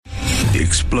the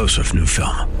explosive new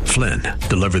film, Flynn,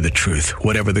 Deliver the Truth,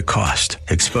 Whatever the Cost,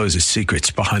 exposes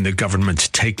secrets behind the government's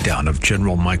takedown of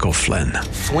General Michael Flynn.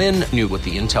 Flynn knew what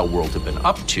the intel world had been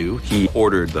up to. He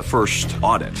ordered the first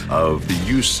audit of the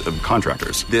use of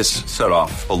contractors. This set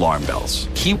off alarm bells.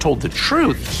 He told the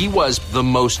truth. He was the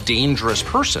most dangerous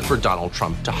person for Donald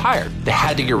Trump to hire. They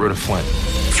had to get rid of Flynn.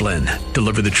 Flynn,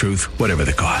 Deliver the Truth, Whatever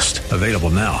the Cost. Available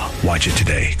now. Watch it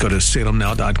today. Go to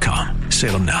salemnow.com.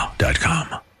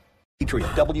 salemnow.com.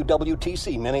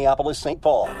 WWTC Minneapolis, St.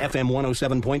 Paul, FM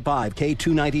 107.5,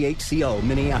 K298CO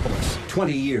Minneapolis.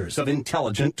 20 years of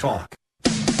intelligent talk.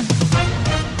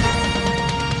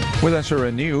 With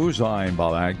SRN News, I'm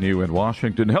Bob Agnew in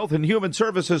Washington. Health and Human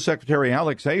Services Secretary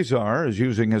Alex Azar is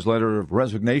using his letter of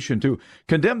resignation to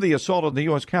condemn the assault on the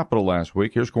U.S. Capitol last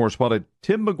week. Here's correspondent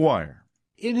Tim McGuire.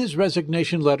 In his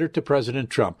resignation letter to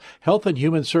President Trump, Health and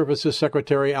Human Services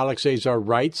Secretary Alex Azar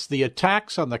writes, "The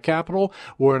attacks on the Capitol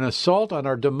were an assault on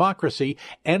our democracy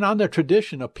and on the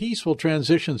tradition of peaceful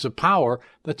transitions of power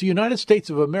that the United States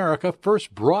of America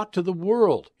first brought to the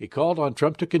world." He called on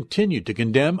Trump to continue to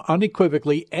condemn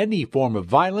unequivocally any form of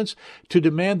violence, to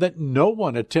demand that no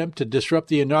one attempt to disrupt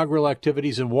the inaugural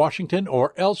activities in Washington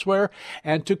or elsewhere,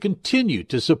 and to continue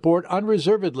to support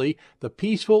unreservedly the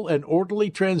peaceful and orderly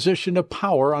transition of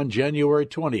power on January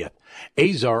 20th.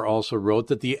 Azar also wrote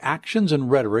that the actions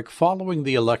and rhetoric following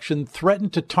the election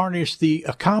threatened to tarnish the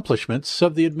accomplishments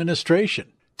of the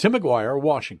administration. Tim McGuire,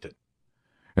 Washington.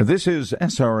 And this is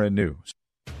SRN News.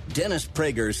 Dennis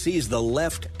Prager sees the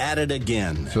left at it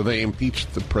again. So they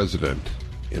impeached the president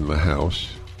in the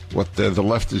House. What the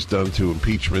left has done to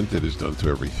impeachment, it has done to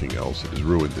everything else. It has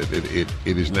ruined it.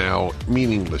 It is now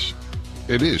meaningless.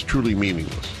 It is truly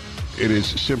meaningless. It is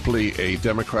simply a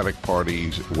Democratic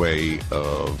Party's way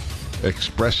of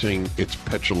expressing its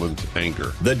petulant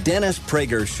anger. The Dennis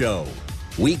Prager Show,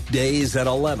 weekdays at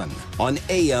 11 on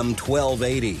AM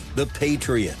 1280, The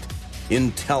Patriot,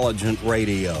 intelligent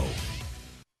radio.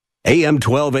 AM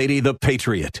 1280, The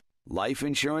Patriot. Life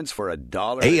insurance for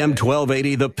 $1. AM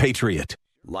 1280, The Patriot.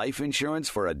 Life insurance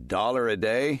for $1 a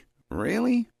day?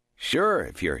 Really? Sure,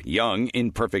 if you're young,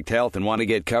 in perfect health, and want to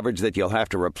get coverage that you'll have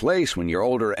to replace when you're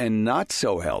older and not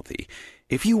so healthy.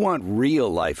 If you want real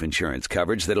life insurance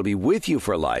coverage that'll be with you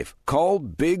for life, call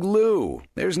Big Lou.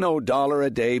 There's no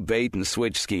 $1-a-day bait and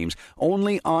switch schemes,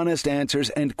 only honest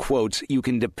answers and quotes you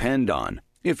can depend on.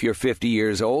 If you're 50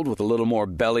 years old with a little more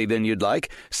belly than you'd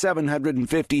like,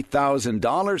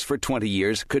 $750,000 for 20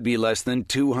 years could be less than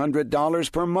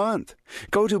 $200 per month.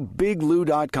 Go to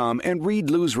biglou.com and read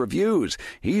Lou's reviews.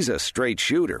 He's a straight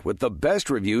shooter with the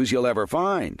best reviews you'll ever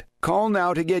find. Call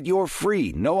now to get your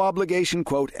free, no-obligation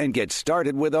quote and get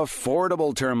started with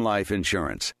affordable term life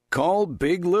insurance. Call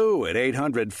Big Lou at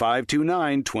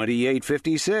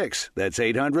 800-529-2856. That's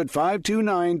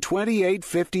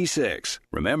 800-529-2856.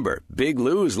 Remember, Big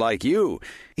Lou's like you.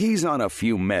 He's on a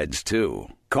few meds, too.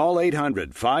 Call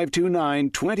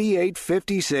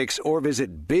 800-529-2856 or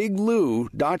visit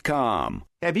biglou.com.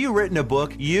 Have you written a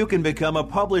book? You can become a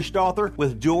published author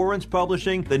with Dorrance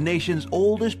Publishing, the nation's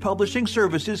oldest publishing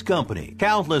services company.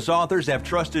 Countless authors have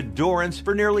trusted Dorrance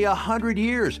for nearly 100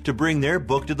 years to bring their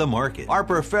book to the market. Our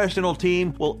professional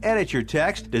team will edit your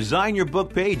text, design your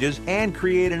book pages, and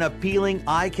create an appealing,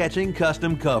 eye-catching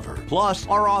custom cover. Plus,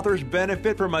 our authors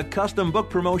benefit from a custom book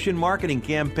promotion marketing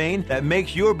campaign that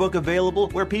makes your book available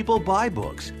where people buy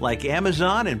books, like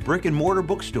Amazon and brick-and-mortar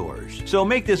bookstores. So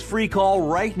make this free call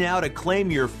right now to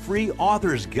claim your free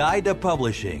author's guide to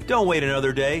publishing. Don't wait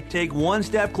another day. Take one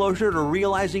step closer to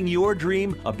realizing your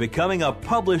dream of becoming a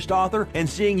published author and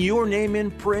seeing your name in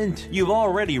print. You've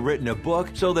already written a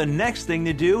book, so the next thing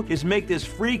to do is make this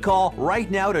free call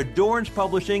right now to Dorrance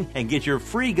Publishing and get your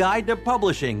free guide to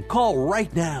publishing. Call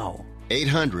right now.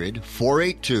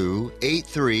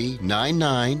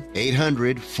 800-482-8399.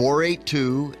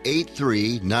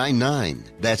 800-482-8399.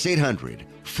 That's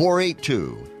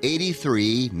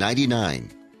 800-482-8399.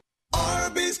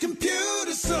 Arby's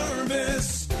Computer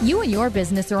Service. You and your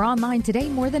business are online today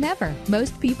more than ever.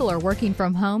 Most people are working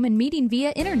from home and meeting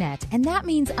via internet, and that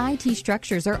means IT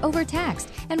structures are overtaxed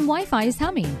and Wi-Fi is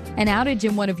humming. An outage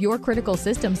in one of your critical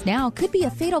systems now could be a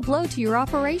fatal blow to your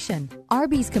operation.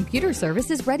 Arby's Computer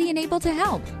Service is ready and able to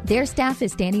help. Their staff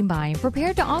is standing by and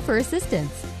prepared to offer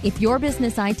assistance. If your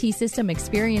business IT system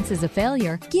experiences a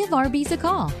failure, give Arby's a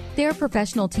call. Their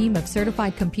professional team of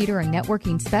certified computer and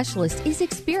networking specialists is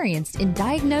experienced in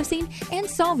diagnosing and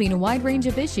solving a wide range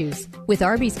of issues. With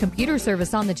Arby's Computer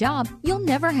Service on the job, you'll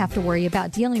never have to worry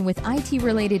about dealing with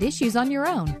IT-related issues on your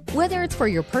own, whether it's for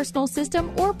your personal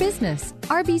system or business.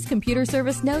 Arby's Computer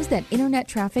Service knows that internet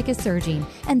traffic is surging,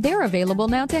 and they're available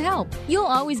now to help. You'll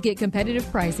always get competitive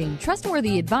pricing,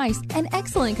 trustworthy advice, and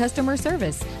excellent customer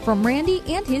service from Randy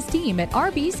and his team at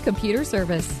Arby's Computer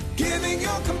Service. Giving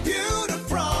your computer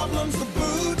problems the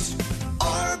boot.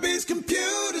 Arby's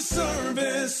Computer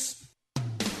Service.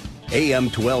 AM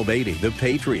 1280, The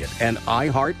Patriot, and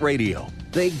iHeartRadio.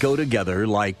 They go together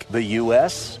like the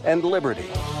U.S. and liberty.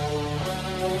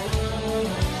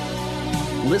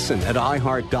 Listen at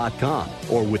iHeart.com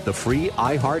or with the free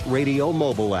iHeartRadio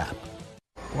mobile app.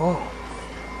 Whoa,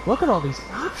 look at all these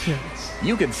options.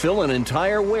 You could fill an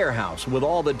entire warehouse with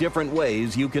all the different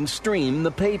ways you can stream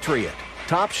The Patriot.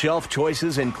 Top shelf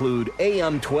choices include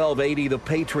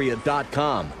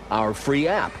AM1280thepatriot.com, our free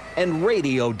app, and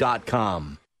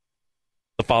radio.com.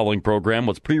 The following program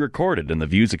was pre-recorded, and the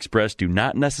views expressed do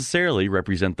not necessarily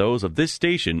represent those of this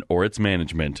station or its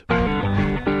management.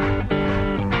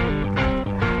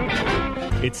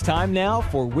 It's time now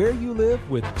for Where You Live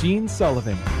with Gene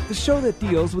Sullivan, the show that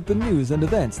deals with the news and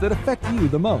events that affect you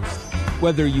the most.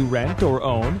 Whether you rent or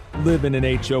own, live in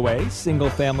an HOA,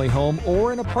 single-family home,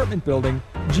 or an apartment building,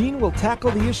 Gene will tackle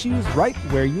the issues right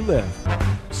where you live.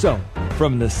 So,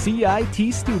 from the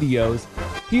CIT studios,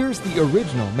 here's the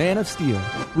original Man of Steel,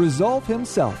 Resolve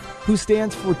himself, who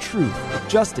stands for truth,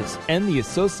 justice, and the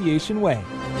association way.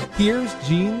 Here's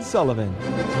Gene Sullivan.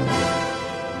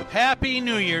 Happy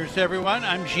New Year's, everyone.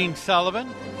 I'm Gene Sullivan,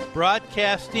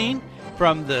 broadcasting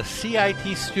from the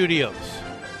CIT studios.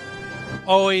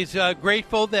 Always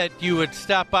grateful that you would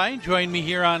stop by and join me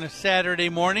here on a Saturday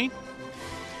morning.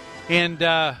 And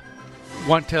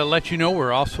want to let you know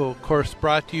we're also, of course,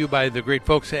 brought to you by the great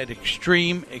folks at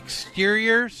Extreme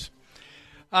Exteriors.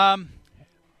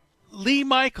 Lee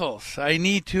Michaels, I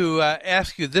need to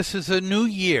ask you, this is a new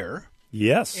year.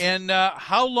 Yes. And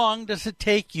how long does it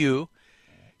take you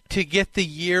to get the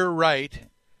year right,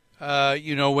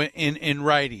 in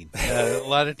writing? A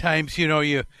lot of times,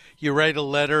 you write a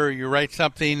letter or you write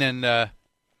something and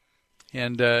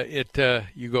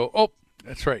you go, oh,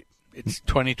 that's right. It's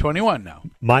 2021 now.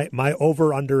 My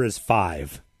over under is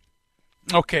 5.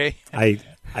 Okay. I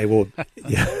will.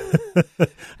 Yeah.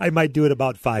 I might do it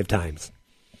about 5 times.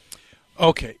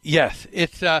 Okay. Yes.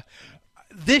 It's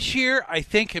this year. I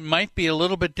think it might be a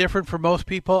little bit different for most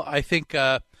people. I think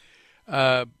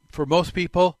for most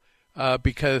people,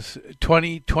 because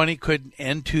 2020 couldn't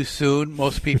end too soon,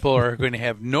 most people are going to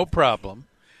have no problem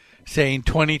saying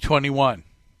 2021.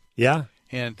 Yeah.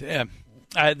 And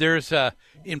there's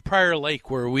in Prior Lake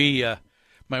where we,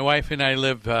 my wife and I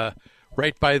live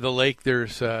right by the lake.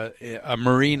 There's a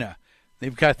marina.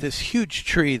 They've got this huge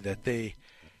tree that they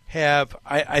have.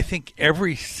 I think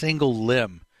every single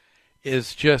limb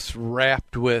is just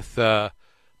wrapped with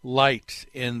lights,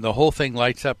 and the whole thing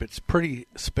lights up. It's pretty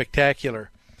spectacular.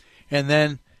 And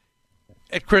then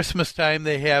at Christmas time,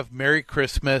 they have Merry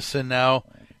Christmas, and now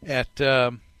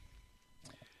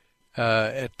for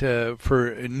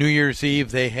New Year's Eve,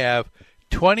 they have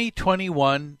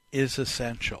 2021 is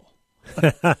essential.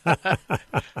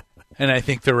 And I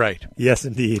think they're right. Yes,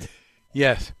 indeed.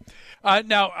 Yes.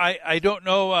 Now, I don't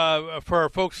know, for our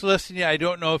folks listening, I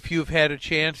don't know if you've had a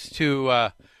chance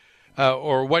to,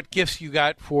 or what gifts you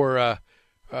got for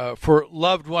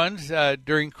loved ones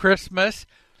during Christmas,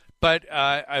 but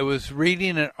I was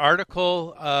reading an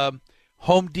article.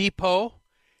 Home Depot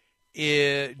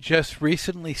just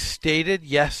recently stated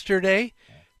yesterday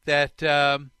that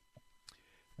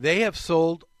they have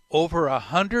sold over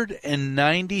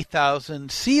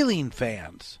 190,000 ceiling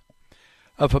fans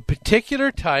of a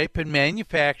particular type and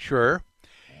manufacturer,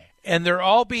 and they're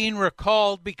all being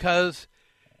recalled because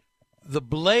the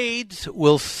blades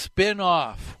will spin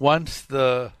off once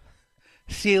the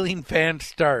ceiling fan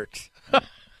starts.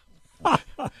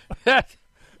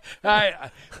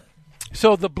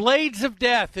 So the blades of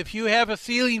death, if you have a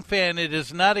ceiling fan, it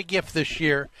is not a gift this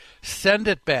year. Send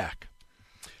it back.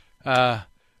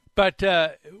 But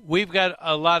we've got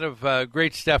a lot of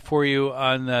great stuff for you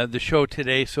on the show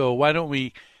today, so why don't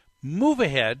we move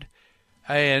ahead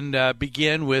and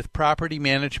begin with property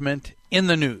management in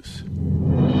the news.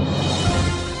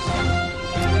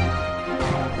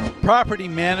 Property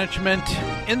management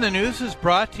in the news is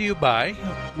brought to you by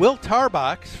Will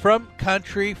Tarbox from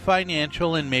Country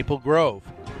Financial in Maple Grove,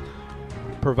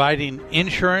 providing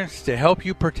insurance to help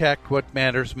you protect what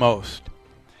matters most.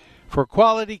 For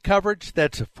quality coverage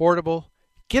that's affordable,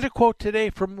 get a quote today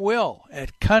from Will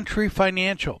at Country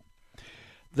Financial.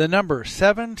 The number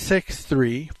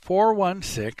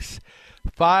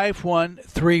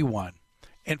 763-416-5131.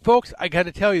 And folks, I got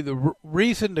to tell you, the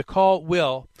reason to call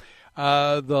Will,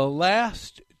 the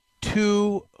last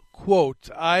 2 quotes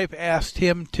I've asked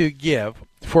him to give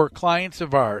for clients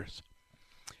of ours,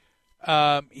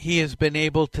 he has been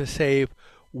able to save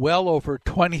well over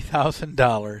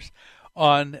 $20,000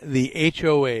 on the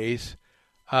HOA's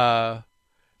master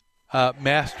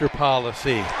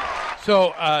policy.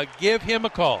 So give him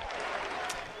a call.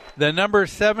 The number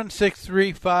is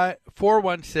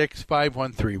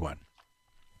 763-416-5131.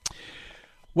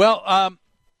 Well,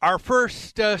 our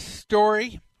first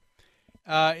story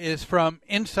is from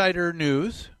Insider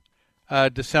News,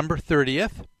 December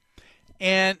 30th,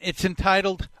 and it's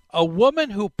entitled, "A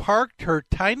Woman Who Parked Her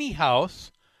Tiny House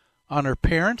on Her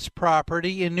Parents'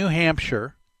 Property in New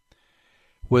Hampshire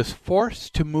was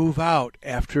forced to move out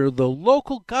after the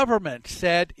local government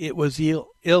said it was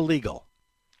illegal."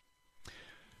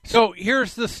 So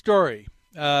here's the story.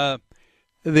 The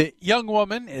young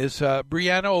woman is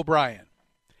Brianna O'Brien.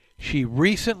 She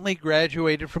recently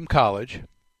graduated from college.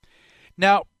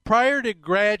 Now, prior to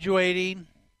graduating,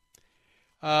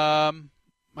 I'm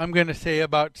going to say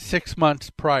about 6 months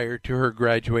prior to her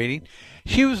graduating,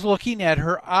 she was looking at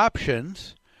her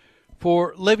options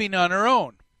for living on her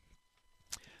own.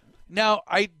 Now,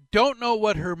 I don't know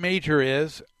what her major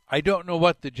is. I don't know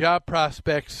what the job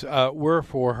prospects were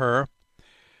for her.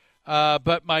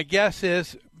 But my guess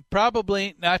is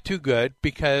probably not too good,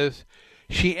 because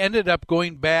she ended up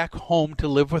going back home to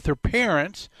live with her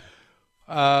parents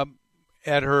at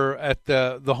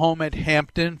the home at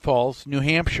Hampton Falls, New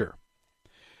Hampshire.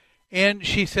 And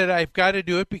she said, "I've got to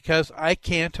do it because I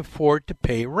can't afford to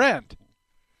pay rent."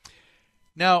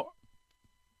 Now,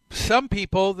 some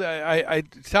people,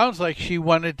 it sounds like she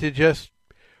wanted to just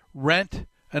rent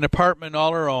an apartment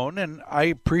all her own, and I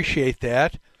appreciate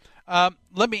that.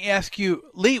 Let me ask you,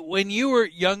 Lee, when you were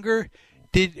younger,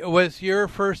 was your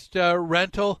first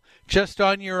rental just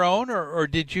on your own, or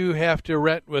did you have to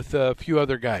rent with a few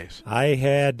other guys? I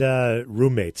had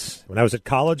roommates. When I was at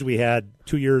college, we had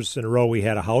 2 years in a row, we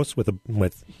had a house there were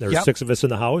 6 of us in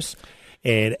the house.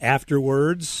 And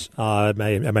afterwards,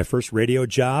 my first radio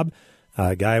job,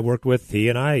 a guy I worked with, he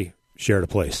and I shared a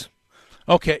place.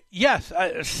 Okay. Yes.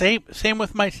 Same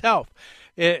with myself.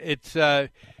 It's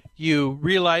you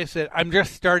realize that I'm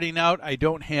just starting out. I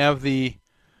don't have the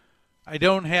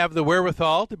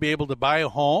wherewithal to be able to buy a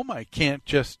home. I can't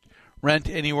just rent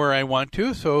anywhere I want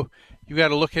to. So you got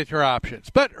to look at your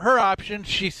options. But her options,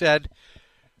 she said,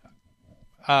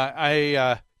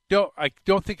 I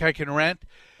don't think I can rent.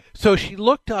 So she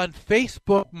looked on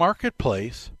Facebook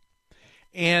Marketplace,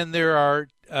 and there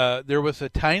was a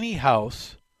tiny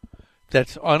house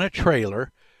that's on a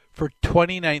trailer for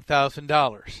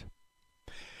 $29,000.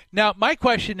 Now, my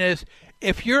question is,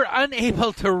 if you're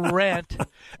unable to rent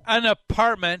an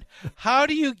apartment, how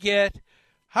do you get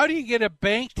a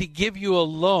bank to give you a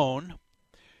loan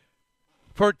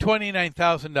for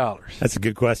 $29,000? That's a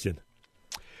good question.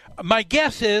 My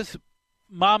guess is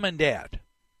mom and dad.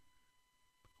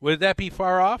 Would that be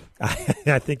far off?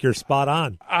 I think you're spot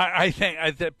on. I think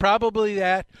probably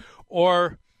that,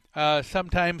 or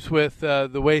sometimes with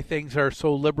the way things are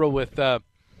so liberal with the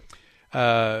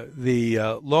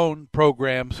loan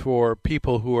programs for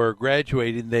people who are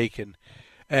graduating, they can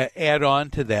add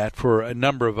on to that for a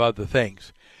number of other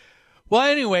things. Well,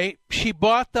 anyway, she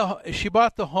bought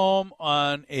the home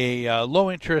on a low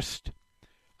interest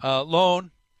loan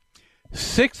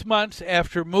 6 months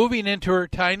after moving into her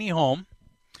tiny home.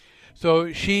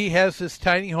 So she has this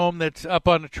tiny home that's up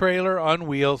on a trailer on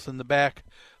wheels in the back,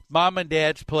 mom and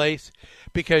dad's place,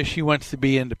 because she wants to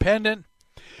be independent.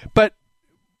 But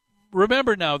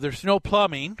remember now, there's no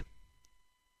plumbing.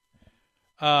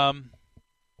 So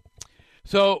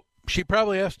she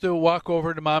probably has to walk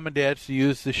over to mom and dad's to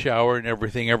use the shower and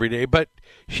everything every day, but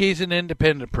she's an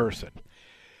independent person.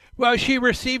 Well, she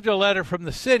received a letter from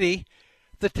the city.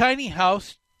 The tiny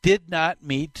house did not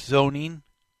meet zoning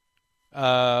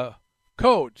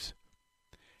codes,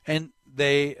 and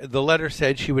the letter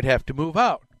said she would have to move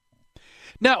out.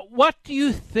 Now, what do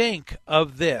you think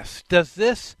of this? Does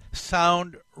this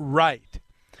sound right?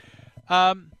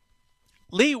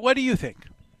 Lee, what do you think?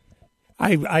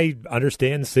 I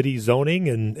understand city zoning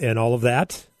and all of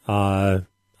that. I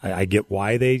get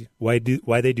why they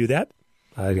do that.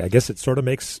 I guess it sort of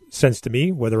makes sense to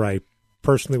me, whether I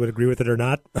personally would agree with it or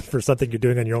not for something you're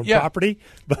doing on your own property.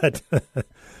 But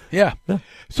yeah.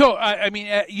 So I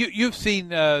mean, you've seen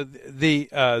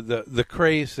the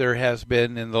craze there has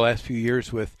been in the last few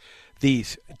years with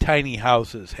these tiny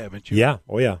houses, haven't you? Yeah.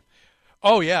 Oh yeah.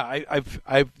 Oh yeah.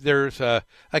 I've there's a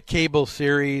cable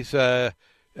series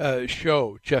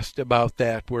show just about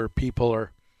that, where people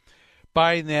are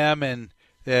buying them, and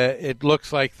it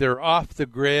looks like they're off the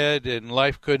grid and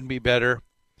life couldn't be better.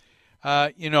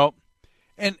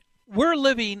 And we're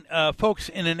living, folks,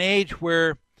 in an age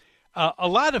where a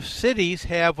lot of cities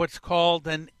have what's called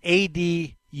an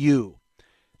ADU.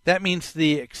 That means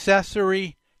the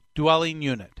accessory dwelling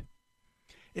unit.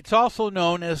 It's also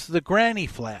known as the granny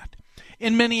flat.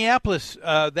 In Minneapolis,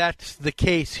 that's the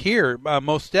case here,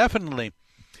 most definitely.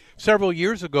 Several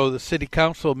years ago, the City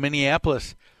Council of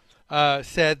Minneapolis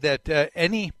said that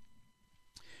any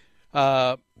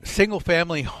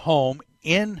single-family home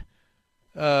in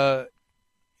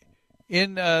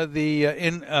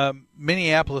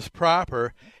Minneapolis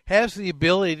proper has the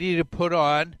ability to put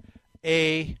on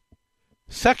a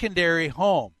secondary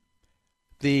home,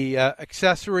 the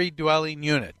accessory dwelling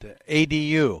unit,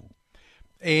 ADU.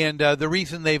 And the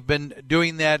reason they've been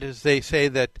doing that is they say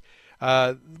that,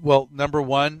 number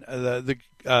one, the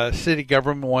city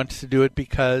government wants to do it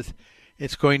because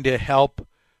it's going to help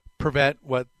prevent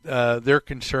what they're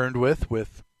concerned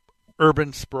with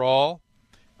urban sprawl.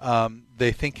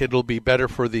 They think it'll be better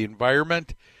for the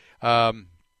environment. But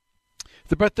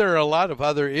there are a lot of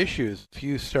other issues. If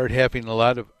you start having a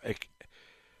lot of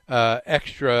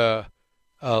extra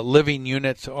living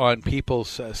units on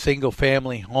people's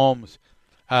single-family homes,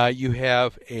 you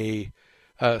have a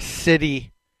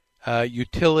city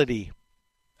utility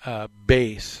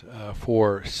base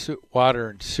for water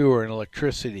and sewer and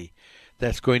electricity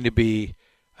that's going to be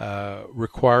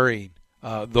requiring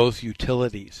those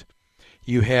utilities.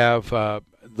 You have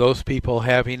those people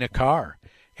having a car,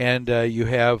 and you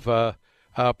have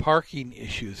parking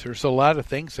issues. There's a lot of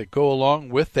things that go along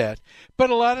with that, but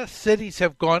a lot of cities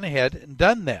have gone ahead and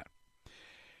done that.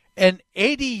 And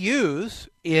ADUs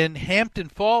in Hampton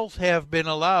Falls have been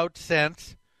allowed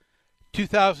since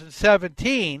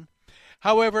 2017.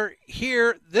 However,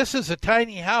 here, this is a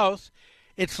tiny house.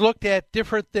 It's looked at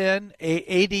different than a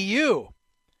ADU.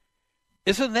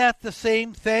 Isn't that the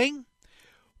same thing?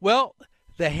 Well,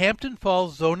 the Hampton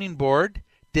Falls Zoning Board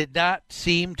did not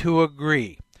seem to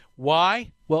agree.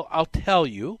 Why? Well, I'll tell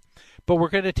you, but we're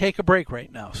going to take a break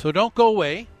right now. So don't go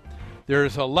away.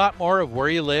 There's a lot more of Where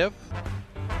You Live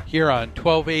here on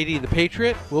 1280 The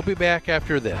Patriot. We'll be back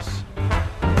after this.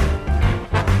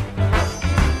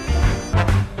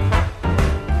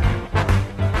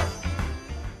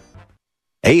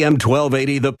 AM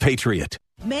 1280 The Patriot.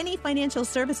 Many financial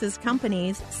services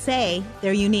companies say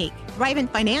they're unique.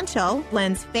 Thrivent Financial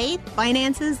blends faith,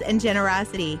 finances, and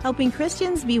generosity, helping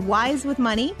Christians be wise with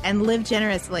money and live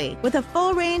generously. With a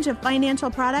full range of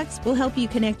financial products, we'll help you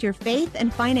connect your faith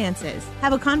and finances.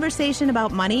 Have a conversation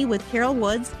about money with Carol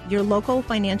Woods, your local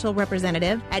financial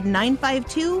representative, at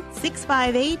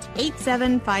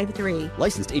 952-658-8753.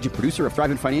 Licensed agent producer of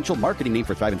Thrivent Financial, marketing name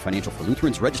for Thrivent Financial for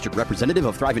Lutherans, registered representative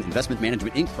of Thrivent Investment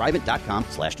Management, Inc.,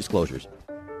 Thrivent.com/disclosures.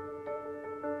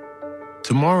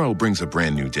 Tomorrow brings a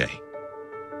brand new day.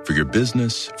 For your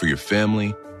business, for your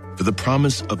family, for the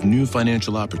promise of new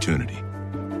financial opportunity.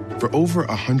 For over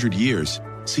 100 years,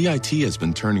 CIT has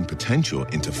been turning potential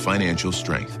into financial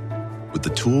strength. With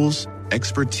the tools,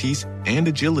 expertise, and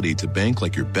agility to bank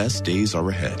like your best days are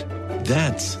ahead.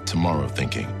 That's tomorrow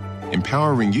thinking.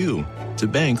 Empowering you to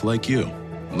bank like you.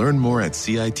 Learn more at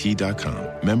CIT.com.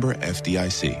 Member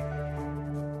FDIC.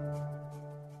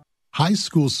 High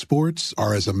school sports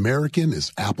are as American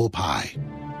as apple pie.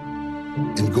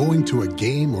 And going to a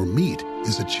game or meet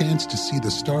is a chance to see the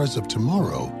stars of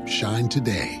tomorrow shine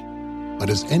today. But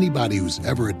as anybody who's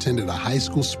ever attended a high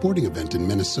school sporting event in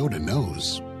Minnesota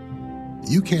knows,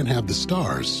 you can't have the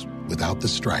stars without the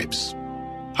stripes.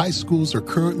 High schools are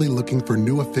currently looking for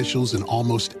new officials in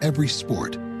almost every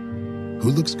sport. Who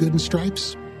looks good in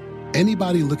stripes?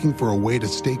 Anybody looking for a way to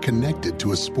stay connected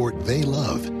to a sport they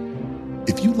love.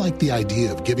 If you like the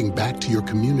idea of giving back to your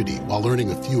community while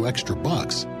earning a few extra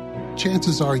bucks,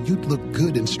 chances are you'd look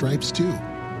good in stripes too.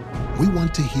 We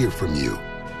want to hear from you.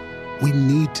 We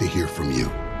need to hear from you.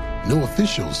 No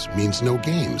officials means no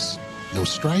games. No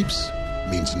stripes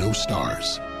means no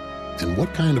stars. And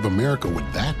what kind of America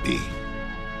would that be?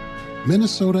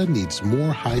 Minnesota needs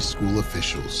more high school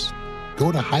officials.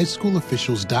 Go to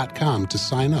highschoolofficials.com to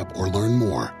sign up or learn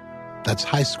more. That's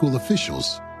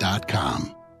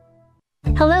highschoolofficials.com.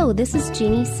 Hello, this is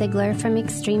Jeannie Sigler from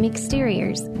Extreme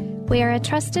Exteriors. We are a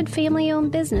trusted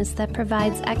family-owned business that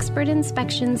provides expert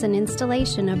inspections and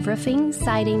installation of roofing,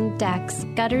 siding, decks,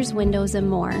 gutters, windows, and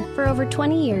more. For over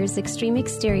 20 years, Extreme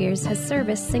Exteriors has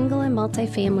serviced single and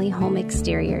multifamily home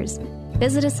exteriors.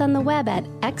 Visit us on the web at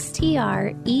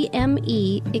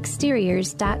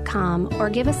xtremeexteriors.com or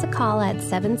give us a call at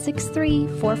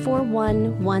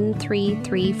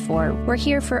 763-441-1334. We're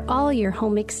here for all your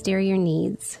home exterior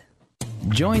needs.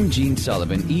 Join Gene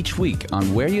Sullivan each week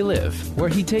on Where You Live, where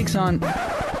he takes on...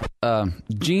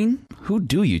 Gene, who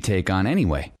do you take on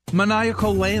anyway?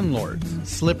 Maniacal landlords,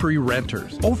 slippery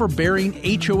renters, overbearing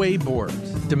HOA boards,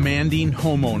 demanding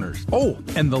homeowners. Oh,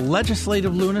 and the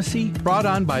legislative lunacy brought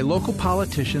on by local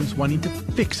politicians wanting to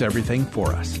fix everything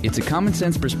for us. It's a common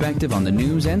sense perspective on the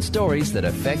news and stories that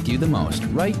affect you the most,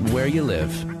 right where you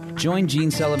live. Join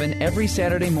Gene Sullivan every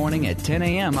Saturday morning at 10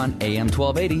 a.m. on AM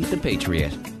 1280, The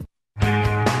Patriot.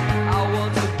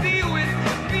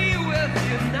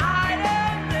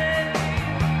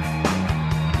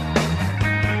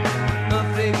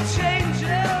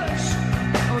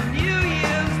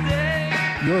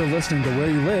 You're listening to Where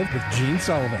You Live with Gene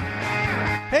Sullivan.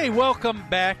 Hey, welcome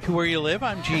back to Where You Live.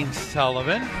 I'm Gene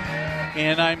Sullivan,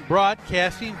 and I'm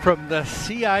broadcasting from the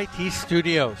CIT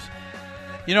studios.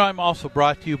 You know, I'm also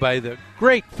brought to you by the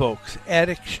great folks at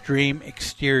Extreme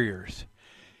Exteriors.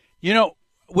 You know,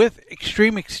 with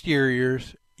Extreme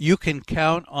Exteriors, you can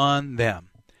count on them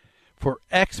for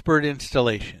expert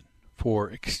installation, for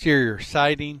exterior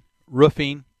siding,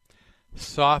 roofing,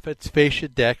 soffits, fascia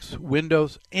decks,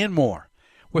 windows, and more.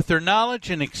 With their knowledge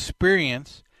and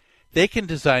experience, they can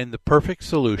design the perfect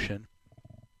solution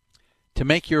to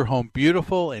make your home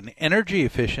beautiful and energy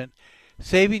efficient,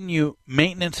 saving you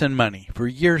maintenance and money for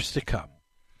years to come.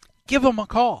 Give them a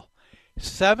call,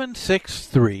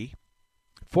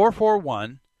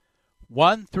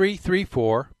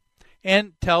 763-441-1334,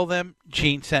 and tell them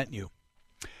Gene sent you.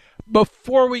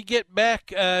 Before we get back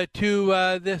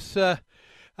to this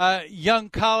young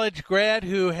college grad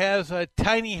who has a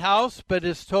tiny house but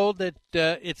is told that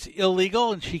it's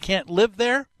illegal and she can't live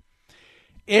there,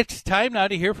 it's time now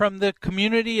to hear from the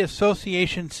Community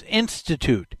Associations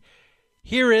Institute.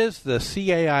 Here is the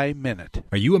CAI Minute.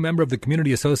 Are you a member of the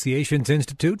Community Associations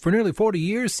Institute? For nearly 40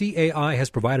 years, CAI has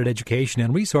provided education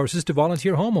and resources to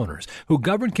volunteer homeowners who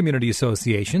govern community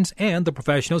associations and the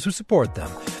professionals who support them.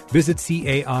 Visit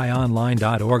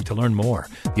caionline.org to learn more.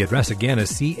 The address again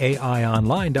is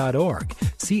caionline.org.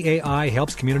 CAI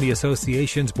helps community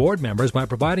associations board members by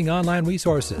providing online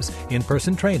resources,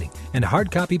 in-person training, and hard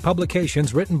copy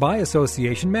publications written by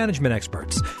association management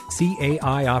experts.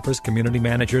 CAI offers community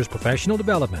managers professional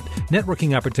development,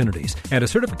 networking opportunities, and a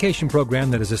certification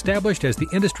program that is established as the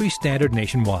industry standard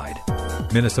nationwide.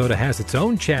 Minnesota has its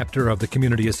own chapter of the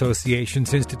Community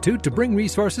Associations Institute to bring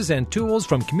resources and tools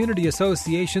from community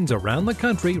associations around the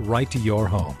country right to your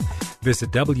home.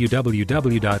 Visit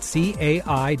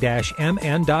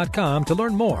www.cai-mn.com to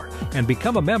learn more and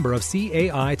become a member of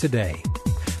CAI today.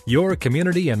 Your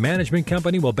community and management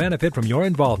company will benefit from your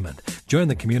involvement. Join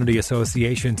the Community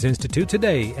Associations Institute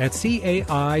today at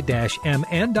cai-mn.com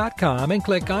and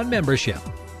click on membership.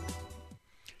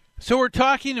 So we're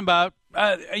talking about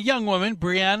a young woman,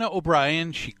 Brianna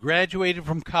O'Brien. She graduated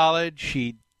from college.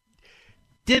 She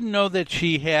didn't know that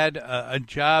she had a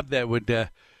job that would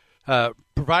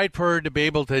provide for her to be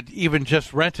able to even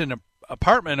just rent an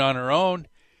apartment on her own.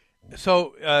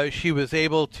 So she was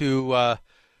able to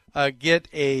get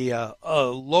a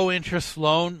low-interest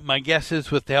loan, my guess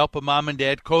is with the help of mom and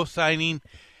dad co-signing,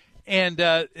 and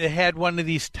it had one of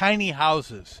these tiny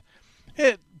houses.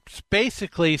 It's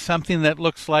basically something that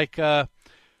looks like a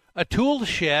tool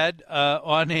shed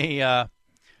on a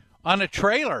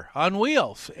trailer on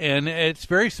wheels, and it's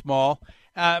very small,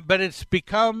 but it's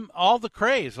become all the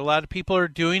craze. A lot of people are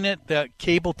doing it. The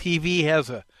cable TV has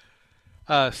a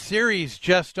series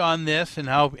just on this and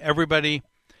how everybody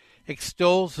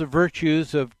extols the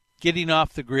virtues of getting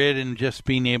off the grid and just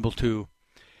being able to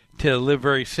live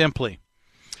very simply.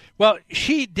 Well,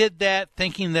 she did that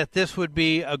thinking that this would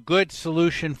be a good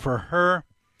solution for her,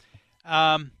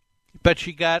 but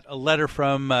she got a letter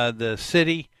from the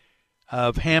city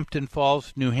of Hampton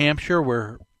Falls, New Hampshire,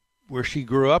 where she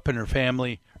grew up and her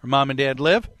family, her mom and dad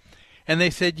live, and they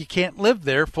said, you can't live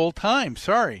there full time.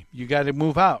 Sorry, you got to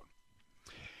move out.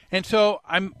 And so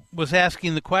I was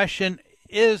asking the question,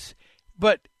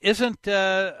 but isn't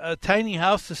a tiny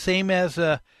house the same as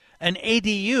an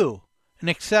ADU, an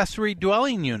accessory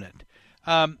dwelling unit?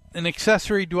 And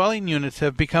accessory dwelling units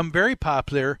have become very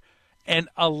popular, and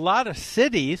a lot of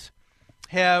cities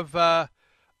have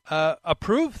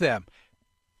approved them.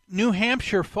 New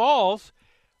Hampshire Falls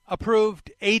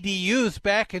approved ADUs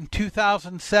back in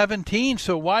 2017,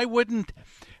 so why wouldn't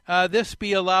this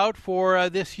be allowed for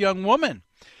this young woman?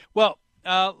 Well,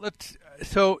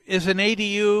 so is an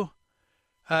ADU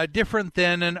different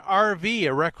than an RV,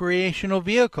 a recreational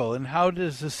vehicle, and how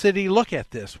does the city look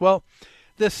at this? Well,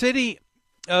 the city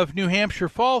of New Hampshire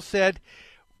Falls said,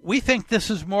 we think this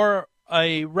is more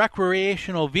a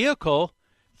recreational vehicle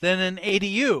than an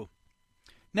ADU.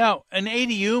 Now, an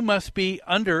ADU must be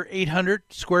under 800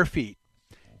 square feet.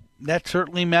 That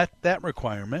certainly met that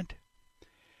requirement.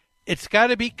 It's got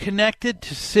to be connected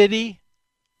to city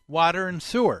water and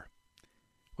sewer.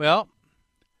 Well,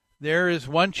 there is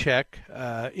one check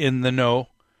in the no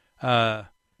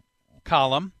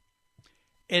column.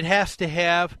 It has to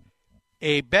have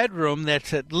a bedroom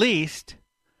that's at least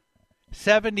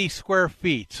 70 square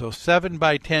feet, so 7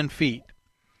 by 10 feet.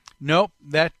 Nope,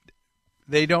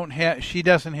 she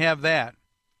doesn't have that.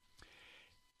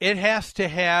 It has to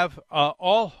have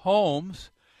all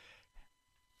homes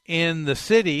in the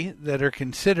city that are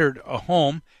considered a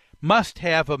home must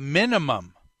have a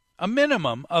minimum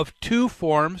of 2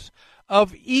 forms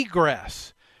of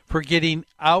egress for getting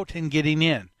out and getting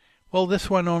in. Well, this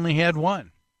one only had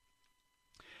 1.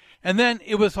 And then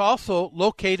it was also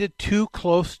located too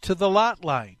close to the lot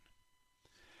line.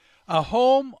 A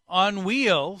home on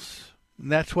wheels,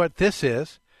 and that's what this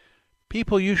is.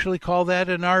 People usually call that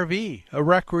an RV, a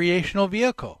recreational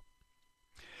vehicle.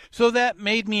 So that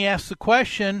made me ask the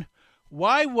question,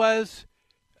 why was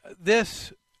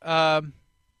this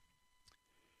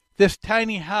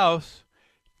tiny house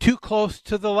too close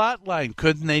to the lot line?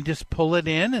 Couldn't they just pull it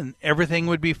in and everything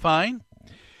would be fine?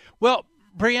 Well,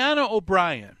 Brianna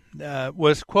O'Brien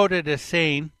was quoted as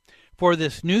saying for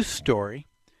this news story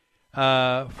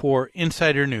for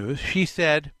Insider News, she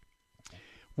said,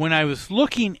 when I was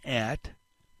looking at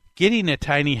getting a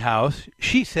tiny house,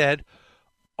 she said,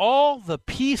 all the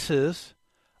pieces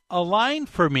aligned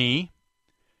for me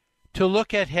to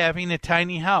look at having a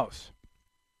tiny house.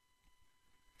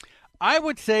 I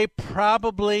would say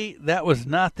probably that was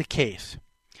not the case.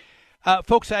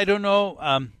 Folks, I don't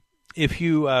know if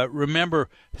you remember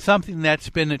something that's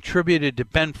been attributed to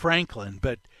Ben Franklin,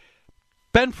 but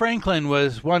Ben Franklin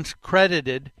was once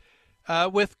credited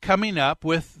with coming up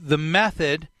with the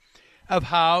method of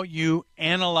how you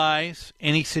analyze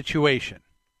any situation.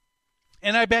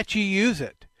 And I bet you use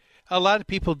it. A lot of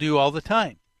people do all the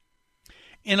time.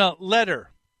 In a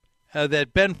letter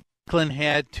that Ben Franklin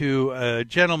had to a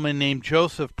gentleman named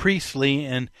Joseph Priestley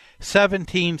in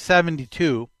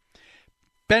 1772,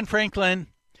 Ben Franklin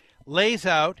lays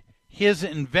out his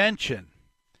invention.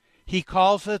 He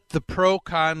calls it the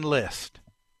pro-con list.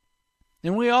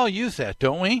 And we all use that,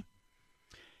 don't we?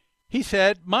 He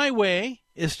said, my way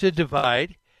is to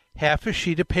divide half a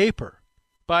sheet of paper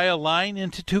by a line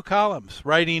into 2 columns,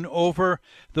 writing over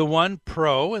the one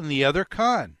pro and the other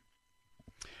con.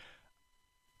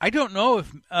 I don't know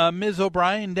if Ms.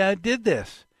 O'Brien did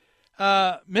this.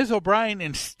 Ms. O'Brien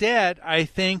instead, I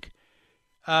think,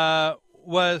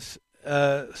 was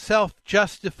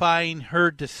self-justifying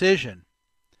her decision,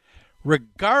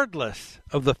 regardless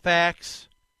of the facts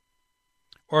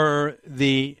or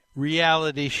the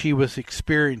reality she was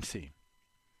experiencing.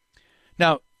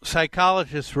 Now,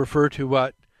 psychologists refer to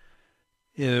what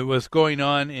was going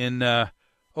on in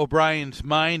O'Brien's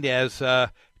mind as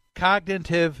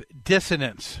cognitive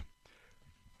dissonance,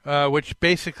 which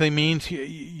basically means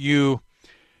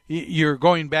you're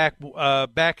going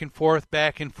back and forth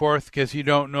because you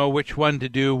don't know which one to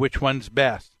do, which one's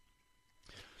best.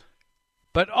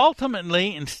 But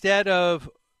ultimately, instead of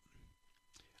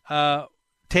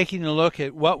taking a look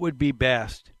at what would be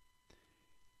best,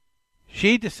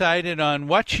 she decided on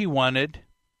what she wanted,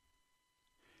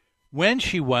 when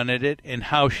she wanted it, and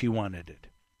how she wanted it.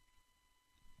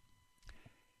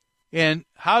 And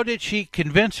how did she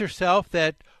convince herself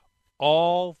that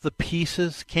all the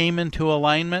pieces came into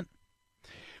alignment?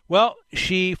 Well,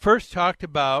 she first talked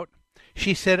about,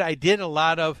 she said, I did a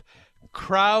lot of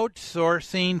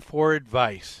crowdsourcing for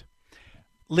advice.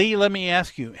 Lee, let me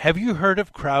ask you, have you heard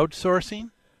of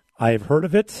crowdsourcing? I've heard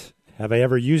of it. Have I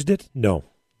ever used it? No.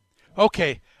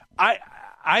 Okay. I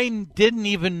didn't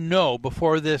even know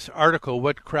before this article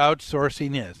what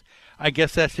crowdsourcing is. I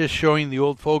guess that's just showing the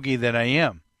old fogey that I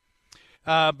am.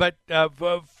 But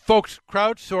folks,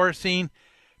 crowdsourcing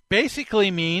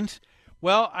basically means,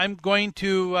 well, I'm going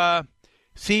to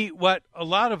see what a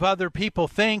lot of other people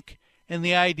think, and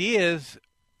the idea is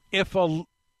if a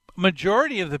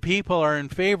majority of the people are in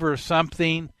favor of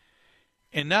something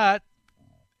and not,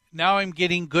 now I'm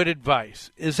getting good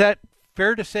advice. Is that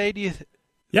fair to say, do you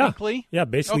think, Lee? Yeah,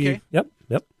 basically. Okay.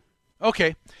 Yep.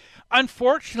 Okay.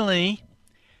 Unfortunately,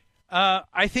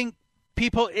 I think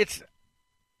people, it's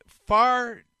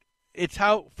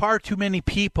how far too many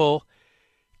people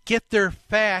get their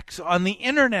facts on the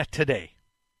internet today.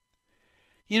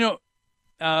 You know,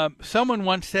 someone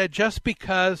once said, just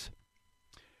because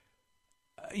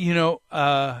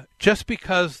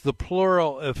the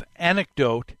plural of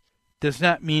anecdote does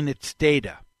not mean it's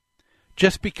data.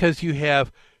 Just because you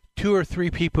have 2 or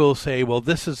 3 people say, well,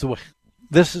 this is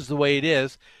the way it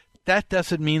is, that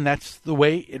doesn't mean that's the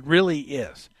way it really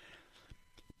is.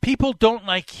 People don't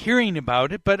like hearing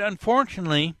about it, but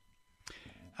unfortunately,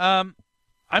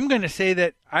 I'm going to say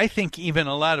that I think even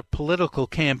a lot of political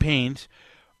campaigns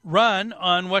run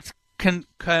on what's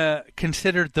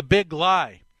considered the big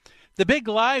lie. The big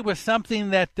lie was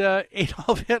something that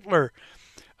Adolf Hitler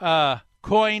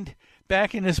coined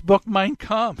back in his book Mein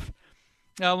Kampf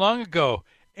long ago.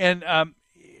 And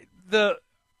the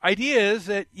idea is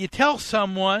that you tell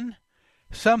someone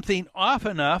something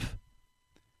often enough,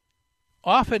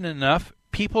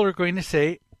 people are going to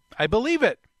say, I believe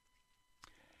it.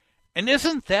 And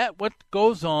isn't that what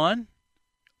goes on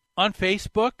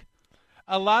Facebook?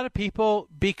 A lot of people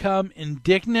become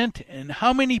indignant, and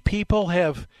how many people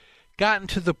have gotten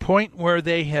to the point where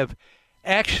they have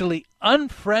actually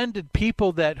unfriended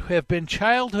people that have been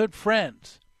childhood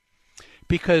friends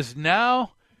because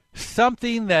now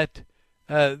something that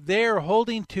they're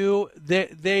holding to,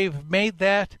 they've made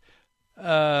that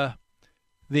the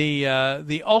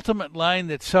ultimate line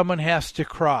that someone has to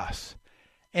cross.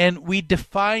 And we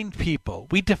define people,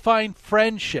 we define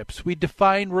friendships, we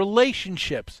define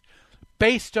relationships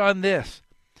based on this.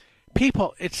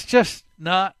 People, it's just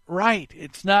not right.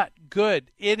 It's not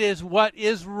good. It is what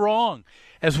is wrong.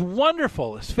 As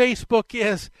wonderful as Facebook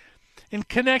is in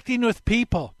connecting with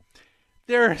people,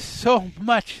 there is so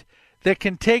much that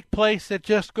can take place that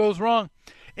just goes wrong.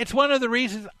 It's one of the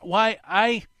reasons why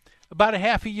I, about a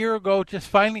half a year ago, just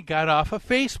finally got off of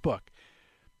Facebook.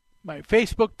 My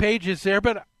Facebook page is there,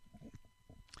 but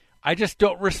I just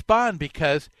don't respond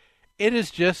because it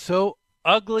is just so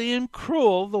ugly and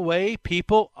cruel the way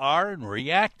people are and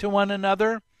react to one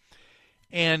another.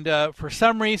 And for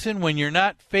some reason, when you're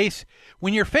face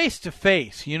to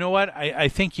face, you know what? I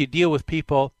think you deal with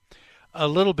people a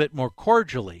little bit more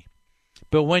cordially.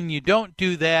 But when you don't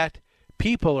do that,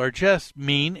 people are just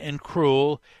mean and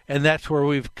cruel, and that's where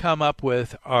we've come up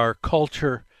with our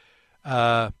culture,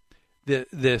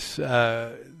 this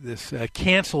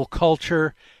cancel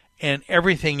culture, and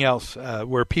everything else,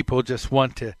 where people just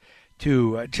want to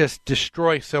just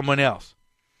destroy someone else.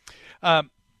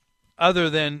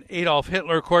 Other than Adolf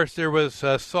Hitler, of course, there was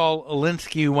Saul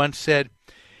Alinsky who once said,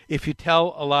 if you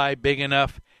tell a lie big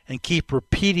enough and keep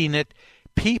repeating it,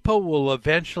 people will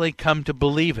eventually come to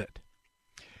believe it.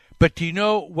 But do you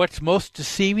know what's most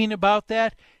deceiving about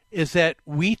that? Is that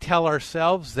we tell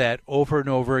ourselves that over and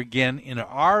over again in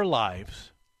our lives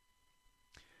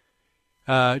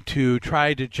to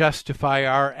try to justify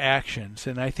our actions.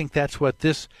 And I think that's what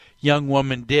this young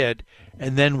woman did,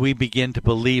 and then we begin to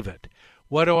believe it.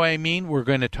 What do I mean? We're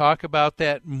going to talk about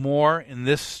that more in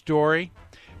this story,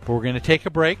 but we're going to take a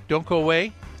break. Don't go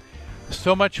away.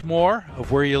 So much more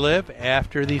of Where You Live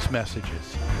after these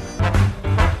messages.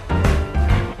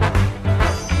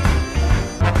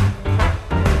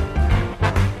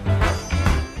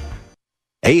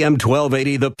 AM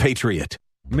 1280, The Patriot.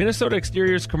 Minnesota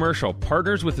Exteriors Commercial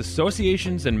partners with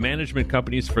associations and management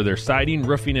companies for their siding,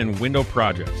 roofing, and window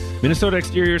projects. Minnesota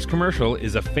Exteriors Commercial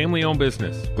is a family-owned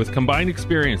business with combined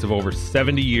experience of over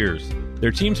 70 years.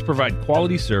 Their teams provide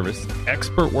quality service,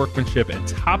 expert workmanship, and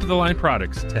top-of-the-line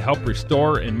products to help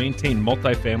restore and maintain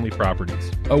multifamily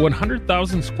properties. A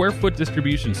 100,000 square foot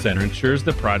distribution center ensures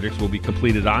the projects will be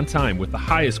completed on time with the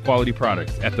highest quality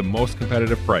products at the most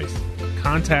competitive price.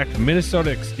 Contact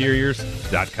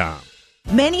MinnesotaExteriors.com.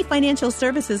 Many financial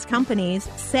services companies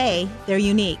say they're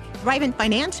unique. Thrivent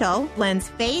Financial blends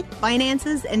faith,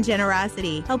 finances, and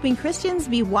generosity, helping Christians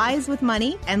be wise with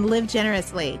money and live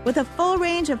generously. With a full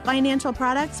range of financial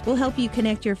products, we'll help you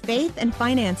connect your faith and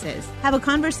finances. Have a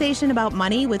conversation about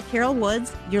money with Carol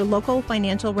Woods, your local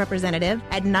financial representative,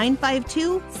 at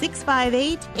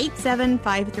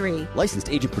 952-658-8753.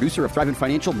 Licensed agent producer of Thrivent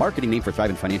Financial, marketing name for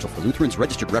Thrivent Financial for Lutherans,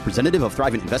 registered representative of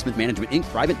Thrivent Investment Management, Inc.,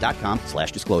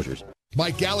 Thrivent.com/disclosures.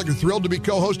 Mike Gallagher thrilled to be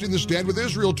co-hosting the Stand With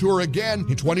Israel tour again.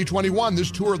 In 2021, this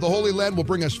tour of the Holy Land will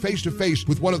bring us face-to-face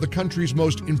with one of the country's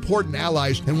most important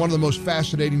allies and one of the most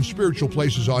fascinating spiritual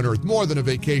places on earth. More than a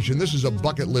vacation, this is a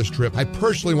bucket list trip. I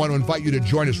personally want to invite you to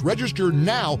join us. Register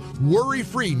now,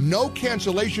 worry-free, no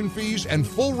cancellation fees, and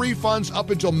full refunds up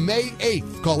until May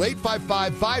 8th. Call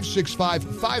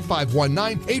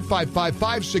 855-565-5519,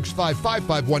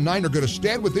 855-565-5519, or go to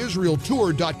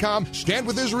standwithisraeltour.com,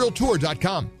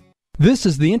 standwithisraeltour.com. This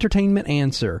is the Entertainment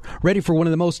Answer. Ready for one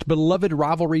of the most beloved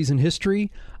rivalries in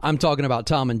history? I'm talking about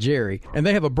Tom and Jerry, and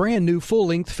they have a brand new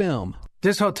full-length film.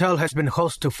 This hotel has been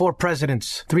host to 4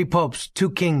 presidents, 3 popes, 2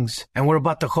 kings, and we're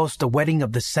about to host the wedding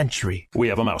of the century. We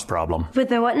have a mouse problem. With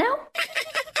the what now?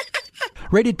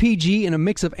 Rated PG and a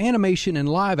mix of animation and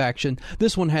live action,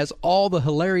 this one has all the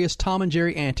hilarious Tom and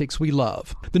Jerry antics we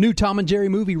love. The new Tom and Jerry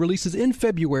movie releases in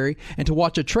February, and to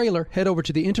watch a trailer, head over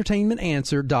to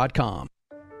theentertainmentanswer.com.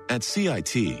 At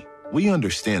CIT, we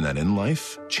understand that in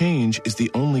life, change is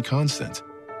the only constant.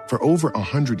 For over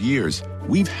 100 years,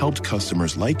 we've helped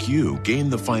customers like you gain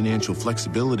the financial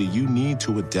flexibility you need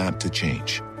to adapt to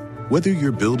change. Whether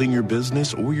you're building your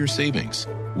business or your savings,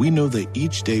 we know that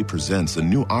each day presents a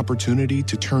new opportunity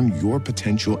to turn your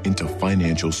potential into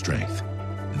financial strength.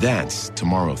 That's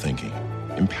tomorrow thinking,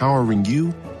 empowering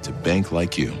you to bank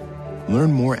like you.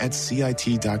 Learn more at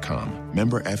CIT.com.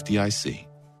 Member FDIC.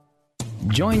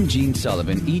 Join Gene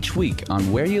Sullivan each week on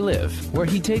Where You Live, where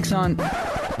he takes on...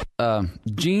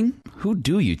 Gene, who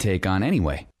do you take on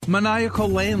anyway? Maniacal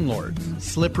landlords,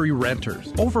 slippery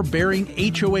renters, overbearing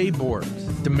HOA boards,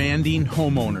 demanding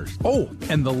homeowners. Oh,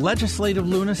 and the legislative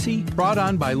lunacy brought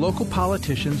on by local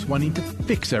politicians wanting to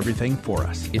fix everything for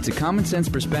us. It's a common sense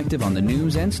perspective on the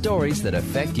news and stories that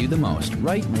affect you the most,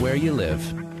 right where you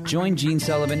live. Join Gene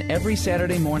Sullivan every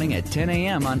Saturday morning at 10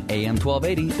 a.m. on AM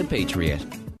 1280, The Patriot.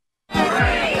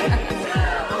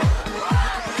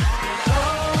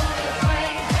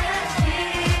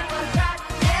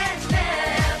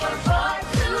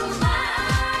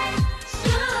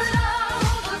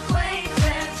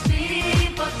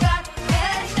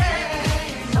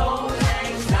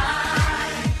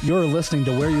 You're listening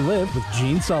to Where You Live with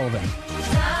Gene Sullivan.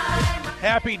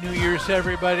 Happy New Year's,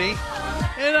 everybody.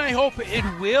 And I hope it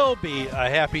will be a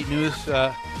happy New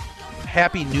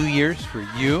Year's for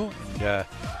you and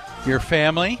your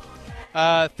family.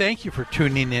 Thank you for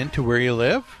tuning in to Where You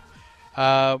Live.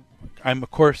 I'm,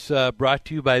 of course, brought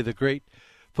to you by the great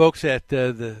folks at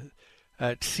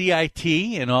CIT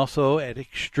and also at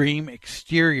Extreme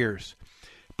Exteriors.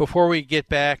 Before we get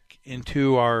back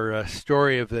into our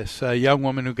story of this young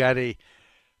woman who got a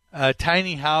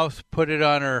tiny house, put it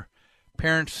on her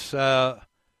parents'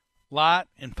 lot,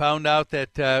 and found out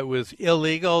that it was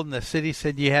illegal, and the city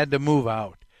said you had to move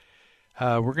out.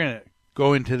 We're going to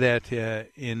go into that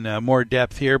in more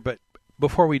depth here, but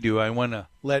before we do, I want to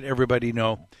let everybody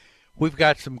know we've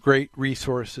got some great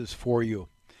resources for you.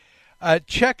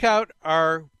 Check out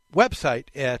our website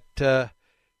at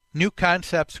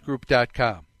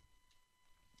newconceptsgroup.com.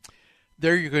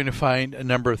 There you're going to find a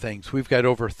number of things. We've got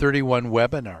over 31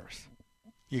 webinars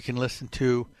you can listen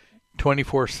to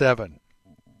 24/7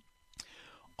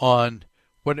 on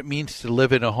what it means to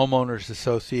live in a homeowners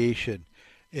association.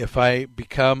 If I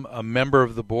become a member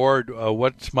of the board,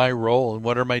 what's my role and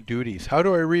what are my duties? How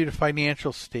do I read a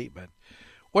financial statement?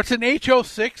 What's an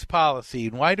HO6 policy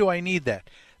and why do I need that?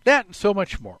 That and so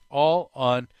much more, all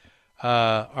on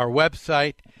our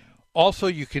website. Also,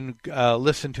 you can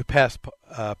listen to past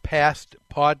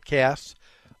podcasts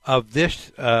of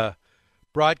this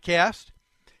broadcast,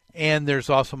 and there's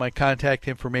also my contact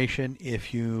information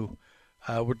if you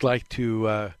would like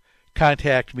to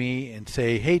contact me and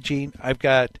say, hey, Gene, I've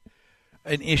got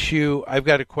an issue, I've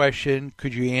got a question,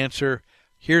 could you answer?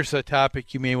 Here's a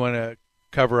topic you may want to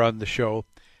cover on the show.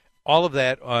 All of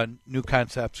that on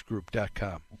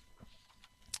newconceptsgroup.com.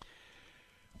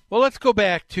 Well, let's go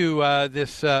back to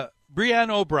this Brianna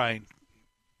O'Brien.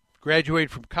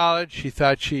 Graduated from college. She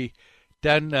thought she'd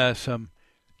done some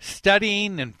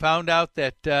studying and found out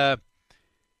that the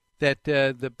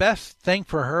best thing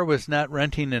for her was not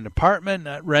renting an apartment,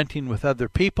 not renting with other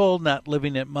people, not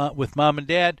living with mom and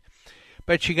dad,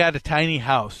 but she got a tiny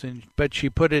house, but she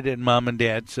put it in mom and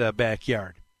dad's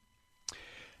backyard.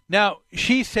 Now,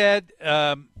 she said,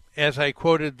 as I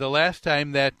quoted the last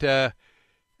time, that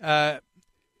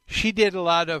she did a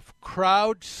lot of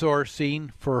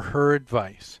crowdsourcing for her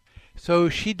advice. So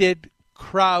she did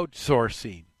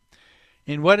crowdsourcing.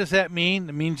 And what does that mean?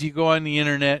 It means you go on the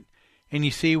internet and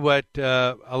you see what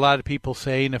a lot of people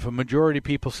say. And if a majority of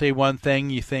people say one thing,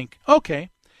 you think, okay,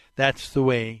 that's the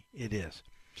way it is.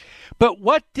 But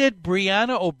what did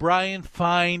Brianna O'Brien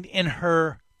find in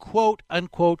her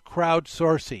quote-unquote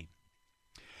crowdsourcing?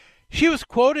 She was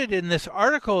quoted in this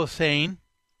article as saying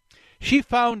she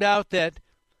found out that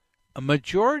a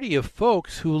majority of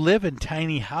folks who live in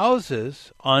tiny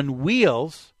houses on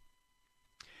wheels,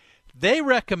 they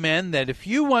recommend that if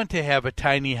you want to have a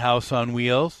tiny house on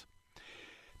wheels,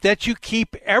 that you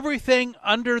keep everything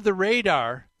under the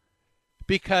radar,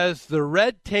 because the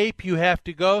red tape you have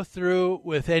to go through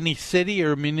with any city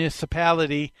or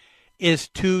municipality is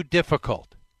too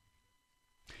difficult.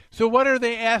 So what are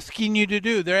they asking you to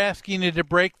do? They're asking you to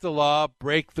break the law,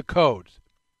 break the codes.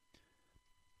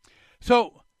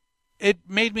 So it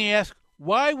made me ask,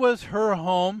 why was her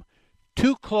home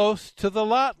too close to the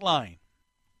lot line?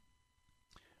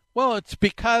 Well, it's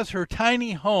because her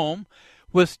tiny home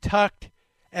was tucked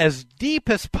as deep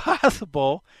as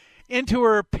possible into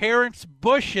her parents'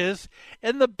 bushes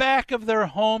in the back of their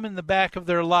home, in the back of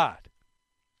their lot.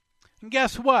 And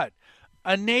guess what?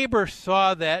 A neighbor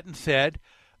saw that and said,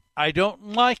 I don't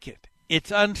like it.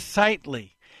 It's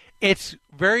unsightly. It's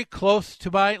very close to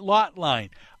my lot line.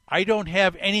 I don't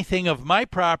have anything of my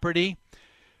property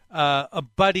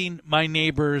abutting my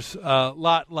neighbor's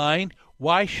lot line.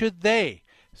 Why should they?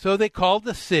 So they called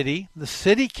the city. The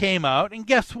city came out, and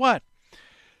guess what?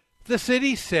 The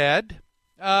city said,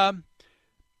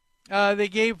 they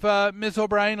gave Ms.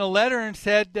 O'Brien a letter and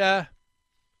said,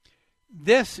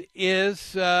 this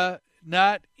is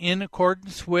not in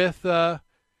accordance with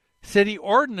city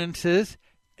ordinances,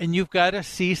 and you've got to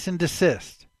cease and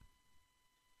desist.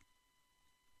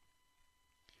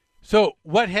 So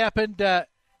what happened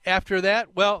after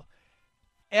that? Well,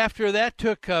 after that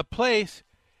took place,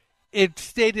 it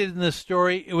stated in the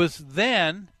story, it was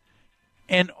then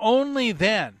and only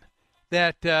then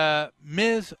that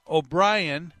Ms.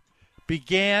 O'Brien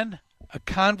began a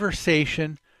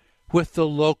conversation with the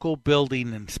local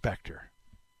building inspector.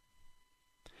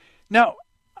 Now,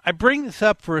 I bring this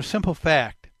up for a simple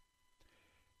fact.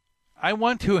 I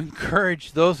want to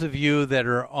encourage those of you that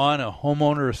are on a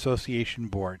homeowner association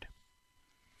board.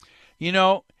 You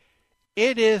know,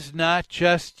 it is not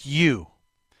just you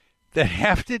that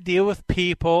have to deal with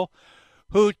people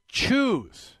who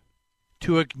choose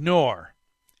to ignore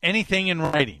anything in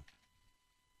writing.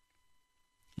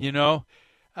 You know,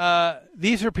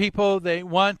 these are people, they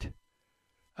want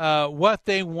what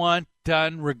they want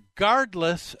done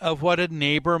regardless of what a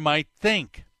neighbor might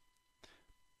think.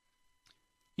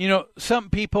 You know,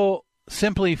 some people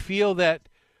simply feel that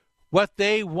what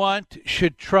they want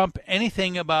should trump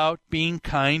anything about being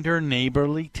kind or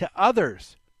neighborly to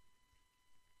others.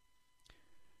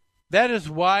 That is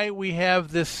why we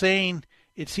have this saying,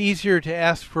 it's easier to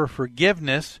ask for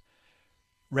forgiveness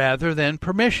rather than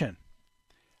permission.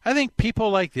 I think people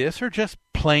like this are just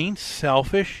plain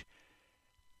selfish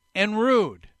and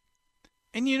rude.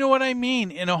 And you know what I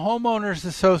mean? In a homeowners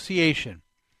association,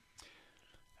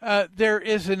 there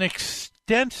is an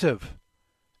extensive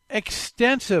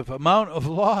amount of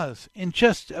laws in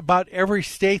just about every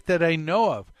state that I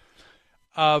know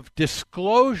of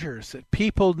disclosures that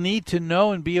people need to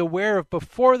know and be aware of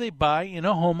before they buy in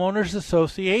a homeowners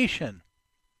association.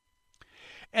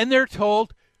 And they're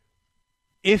told,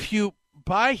 if you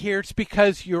buy here, it's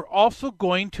because you're also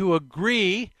going to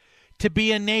agree to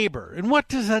be a neighbor. And what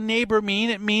does a neighbor mean?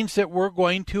 It means that we're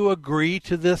going to agree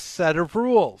to this set of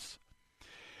rules.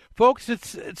 Folks,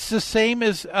 it's the same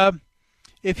as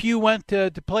if you went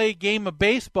to play a game of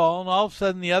baseball and all of a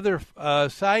sudden the other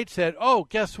side said, oh,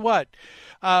 guess what?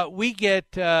 We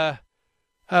get 8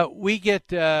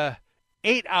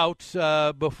 outs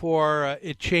before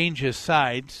it changes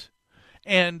sides.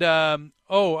 And,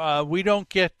 we don't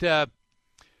get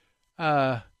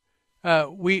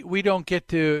we don't get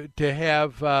to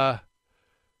have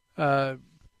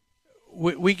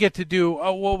we get to do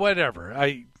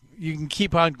whatever. You can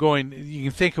keep on going. You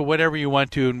can think of whatever you want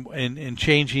to in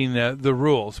changing the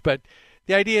rules. But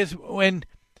the idea is when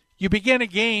you begin a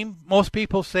game, most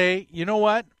people say, you know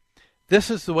what? This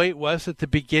is the way it was at the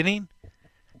beginning.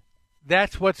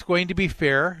 That's what's going to be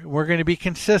fair. We're going to be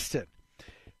consistent.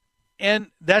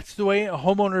 And that's the way a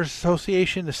homeowners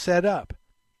association is set up.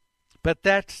 But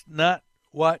that's not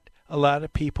what a lot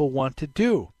of people want to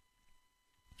do.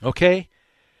 Okay?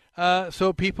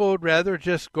 So people would rather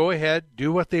just go ahead,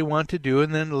 do what they want to do,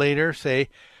 and then later say,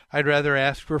 I'd rather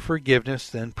ask for forgiveness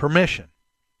than permission.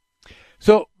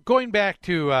 So going back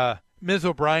to Ms.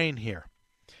 O'Brien here,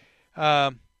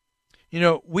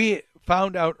 we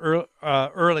found out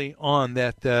early on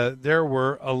that there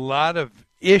were a lot of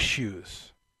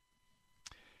issues.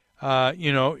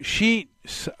 She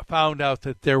found out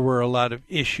that there were a lot of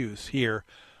issues here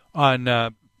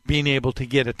on being able to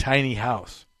get a tiny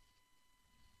house.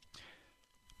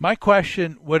 My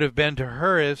question would have been to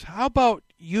her is, how about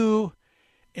you,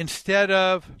 instead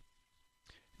of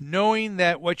knowing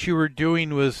that what you were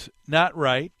doing was not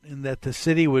right and that the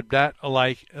city would not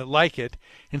like it,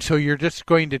 and so you're just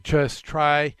going to just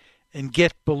try and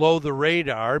get below the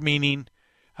radar, meaning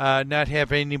not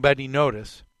have anybody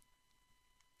notice,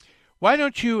 why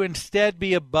don't you instead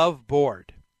be above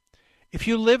board? If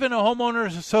you live in a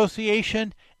homeowners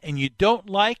association and you don't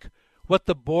like what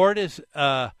the board is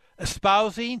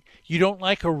espousing, you don't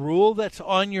like a rule that's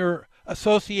on your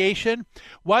association,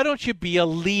 why don't you be a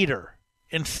leader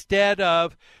instead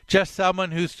of just someone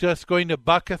who's just going to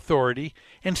buck authority?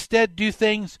 Instead, do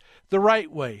things the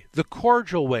right way, the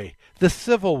cordial way, the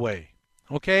civil way.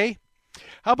 Okay?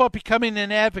 How about becoming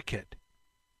an advocate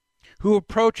who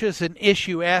approaches an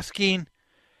issue asking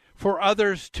for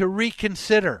others to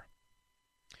reconsider?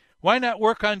 Why not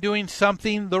work on doing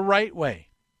something the right way?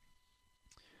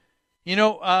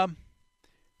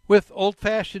 With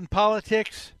old-fashioned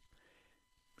politics,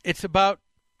 it's about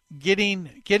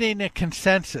getting a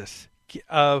consensus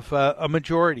of a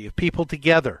majority of people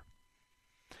together.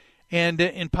 And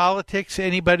in politics,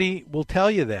 anybody will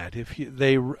tell you that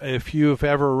if you've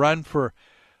ever run for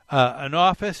an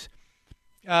office,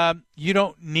 you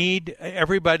don't need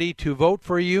everybody to vote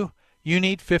for you. You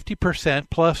need 50%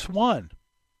 plus one.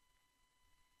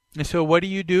 And so what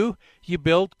do? You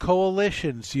build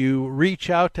coalitions. You reach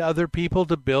out to other people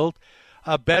to build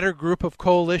a better group of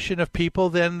coalition of people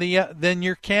than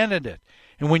your candidate.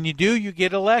 And when you do, you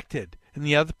get elected, and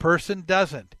the other person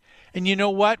doesn't. And you know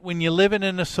what? When you live in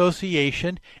an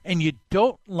association and you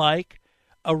don't like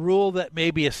a rule that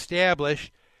may be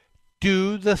established,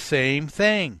 do the same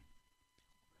thing.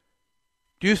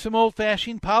 Do some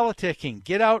old-fashioned politicking.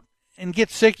 Get out and get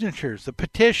signatures, a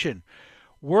petition.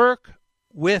 Work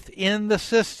within the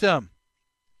system.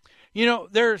 You know,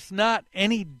 there's not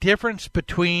any difference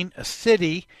between a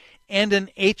city and an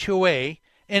HOA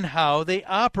in how they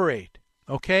operate,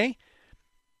 okay?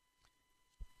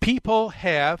 People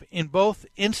have, in both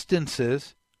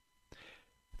instances,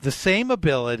 the same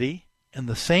ability and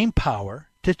the same power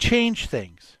to change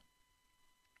things.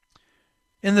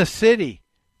 In the city,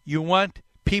 you want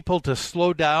people to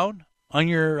slow down on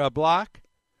your block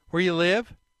where you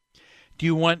live? Do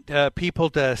you want people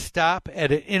to stop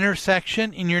at an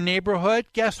intersection in your neighborhood?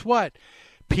 Guess what?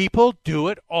 People do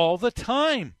it all the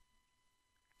time.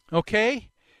 Okay?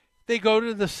 They go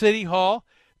to the city hall.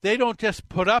 They don't just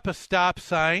put up a stop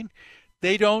sign.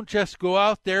 They don't just go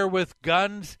out there with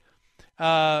guns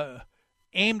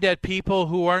aimed at people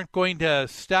who aren't going to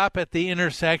stop at the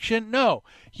intersection. No,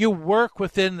 you work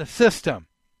within the system.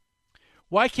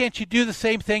 Why can't you do the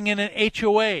same thing in an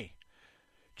HOA?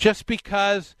 Just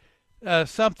because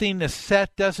something is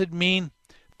set doesn't mean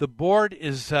the board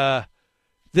is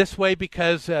this way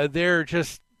because they're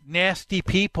just nasty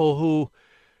people who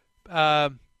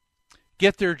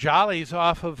get their jollies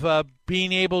off of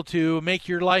being able to make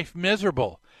your life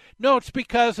miserable. No, it's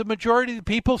because a majority of the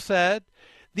people said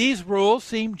these rules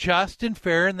seem just and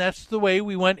fair, and that's the way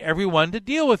we want everyone to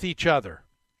deal with each other.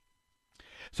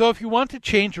 So if you want to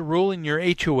change a rule in your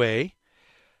HOA,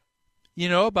 you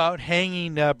know, about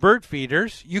hanging bird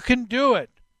feeders, you can do it.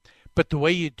 But the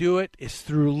way you do it is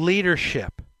through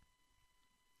leadership.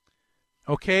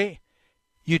 Okay?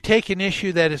 You take an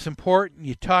issue that is important,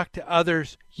 you talk to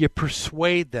others, you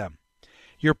persuade them.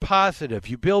 You're positive.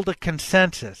 You build a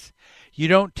consensus. You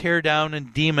don't tear down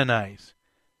and demonize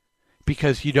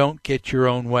because you don't get your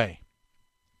own way.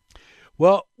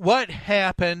 Well, what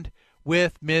happened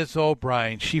with Ms.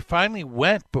 O'Brien? She finally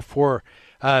went before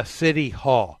City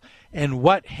Hall. And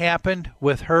what happened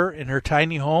with her in her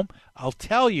tiny home, I'll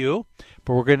tell you,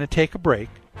 but we're going to take a break.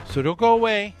 So don't go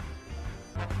away.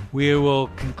 We will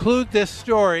conclude this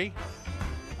story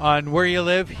on Where You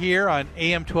Live here on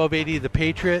AM 1280 The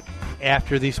Patriot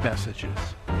after these messages.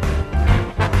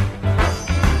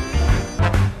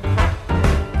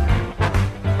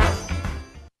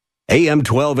 AM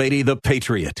 1280 The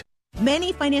Patriot.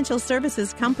 Many financial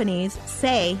services companies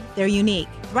say they're unique.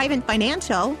 Thrivent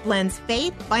Financial blends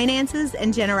faith, finances,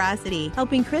 and generosity,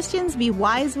 helping Christians be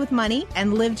wise with money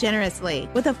and live generously.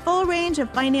 With a full range of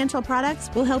financial products,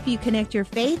 we'll help you connect your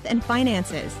faith and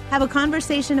finances. Have a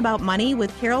conversation about money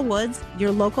with Carol Woods,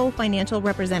 your local financial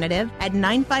representative, at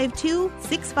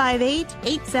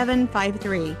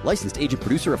 952-658-8753. Licensed agent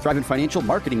producer of Thrivent Financial,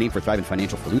 marketing name for Thrivent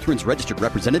Financial for Lutherans, registered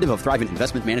representative of Thrivent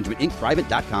Investment Management, Inc.,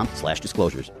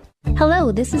 Thrivent.com/disclosures.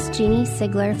 Hello, this is Jeannie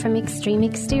Sigler from Extreme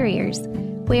Exteriors.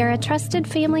 We are a trusted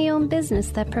family-owned business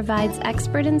that provides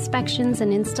expert inspections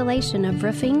and installation of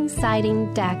roofing,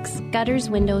 siding, decks, gutters,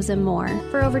 windows, and more.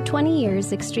 For over 20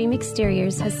 years, Extreme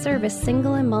Exteriors has serviced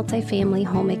single and multifamily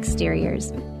home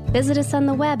exteriors. Visit us on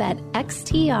the web at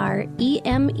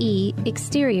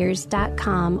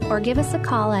xtremeexteriors.com or give us a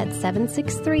call at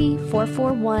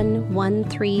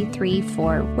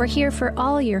 763-441-1334. We're here for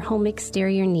all your home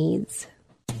exterior needs.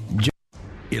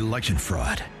 Election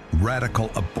fraud, radical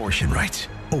abortion rights,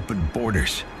 open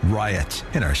borders, riots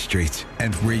in our streets,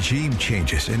 and regime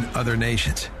changes in other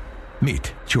nations.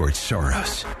 Meet George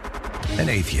Soros, an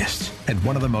atheist and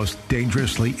one of the most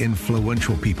dangerously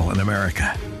influential people in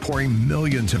America, pouring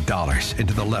millions of dollars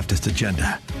into the leftist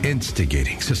agenda,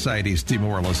 instigating society's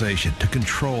demoralization to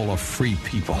control a free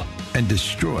people and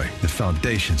destroy the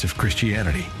foundations of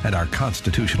Christianity and our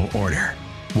constitutional order.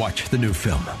 Watch the new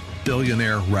film,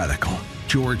 Billionaire Radical,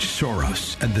 George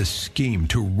Soros and the Scheme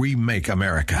to Remake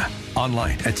America.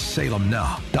 Online at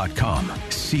salemnow.com.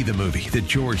 See the movie that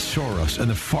George Soros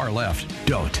and the far left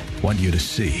don't want you to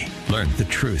see. Learn the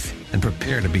truth and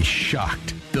prepare to be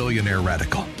shocked. Billionaire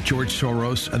radical George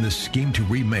Soros and the scheme to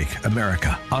remake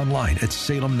America. Online at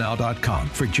salemnow.com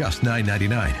for just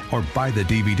 $9.99 or buy the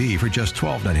DVD for just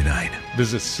 $12.99.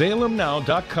 Visit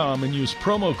salemnow.com and use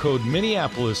promo code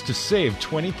Minneapolis to save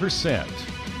 20%.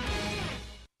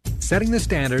 Setting the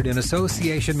standard in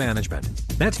association management.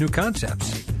 That's New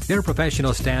Concepts. Their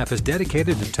professional staff is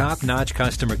dedicated to top-notch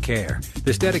customer care.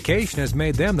 This dedication has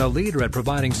made them the leader at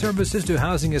providing services to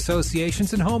housing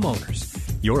associations and homeowners.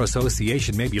 Your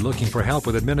association may be looking for help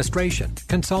with administration,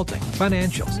 consulting,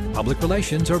 financials, public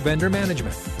relations, or vendor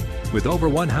management. With over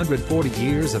 140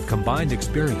 years of combined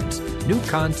experience, New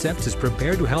Concepts is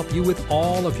prepared to help you with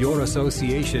all of your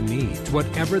association needs,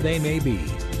 whatever they may be.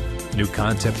 New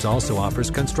Concepts also offers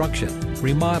construction,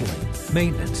 remodeling,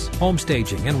 maintenance, home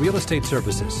staging, and real estate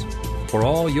services. For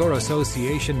all your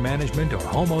association management or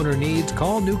homeowner needs,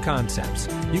 call New Concepts.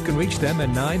 You can reach them at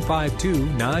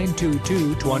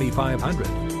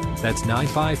 952-922-2500. That's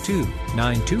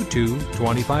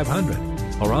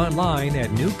 952-922-2500. Or online at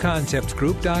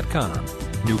newconceptsgroup.com.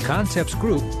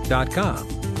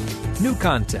 newconceptsgroup.com. New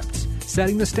Concepts,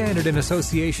 setting the standard in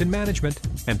association management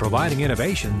and providing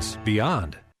innovations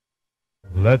beyond.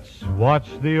 Let's watch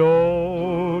the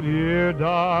old year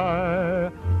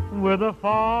die with a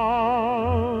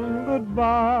fond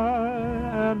goodbye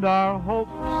and our hopes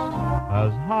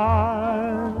as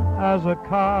high as a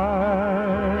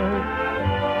kite.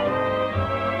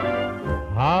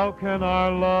 How can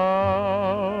our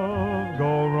love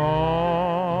go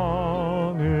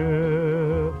wrong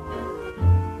if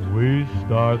we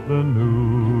start the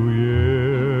new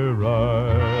year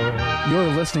right?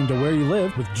 You're listening to Where You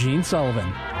Live with Gene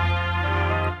Sullivan.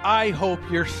 I hope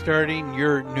you're starting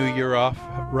your new year off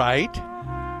right.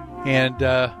 And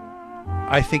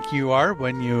I think you are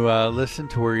when you listen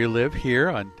to Where You Live here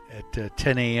at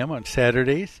 10 a.m. on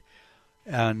Saturdays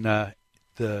on the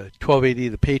 1280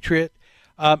 The Patriot.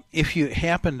 If you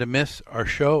happen to miss our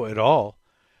show at all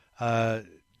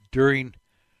during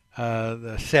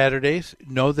the Saturdays,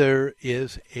 know there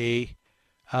is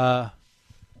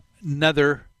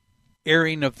another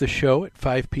airing of the show at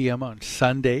 5 p.m. on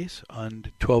Sundays on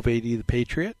 1280 The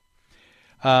Patriot.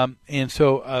 And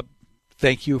so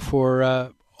thank you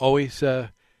for always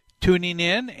tuning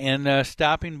in and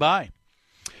stopping by.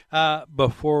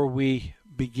 Before we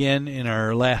begin in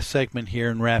our last segment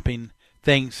here and wrapping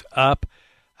things up,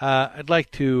 I'd like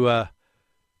to,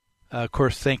 of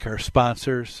course, thank our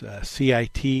sponsors,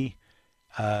 CIT,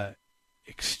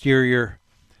 Extreme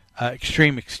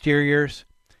Exteriors.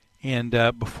 And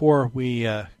before we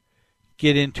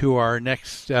get into our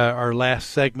last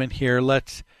segment here,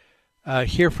 let's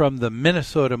hear from the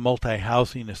Minnesota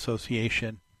Multi-Housing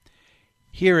Association.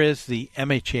 Here is the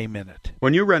MHA Minute.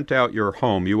 When you rent out your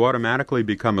home, you automatically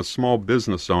become a small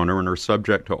business owner and are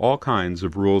subject to all kinds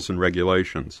of rules and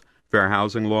regulations. Fair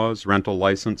housing laws, rental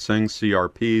licensing,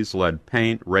 CRPs, lead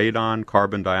paint, radon,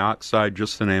 carbon dioxide,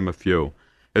 just to name a few.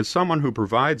 As someone who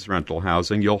provides rental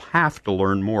housing, you'll have to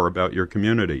learn more about your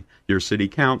community, your city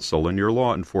council, and your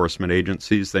law enforcement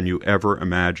agencies than you ever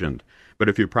imagined. But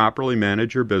if you properly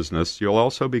manage your business, you'll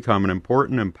also become an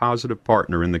important and positive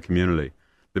partner in the community.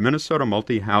 The Minnesota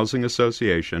Multi-Housing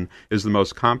Association is the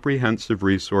most comprehensive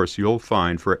resource you'll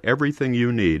find for everything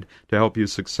you need to help you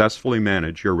successfully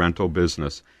manage your rental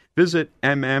business. Visit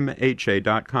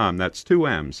mmha.com. That's 2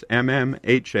 M's,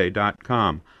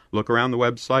 mmha.com. Look around the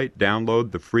website,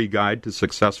 download the free guide to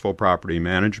successful property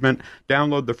management,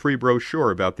 download the free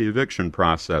brochure about the eviction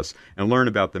process, and learn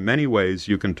about the many ways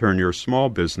you can turn your small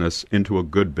business into a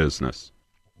good business.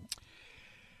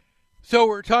 So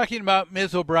we're talking about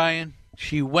Ms. O'Brien.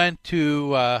 She went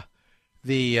to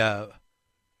the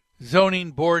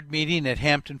zoning board meeting at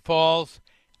Hampton Falls,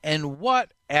 and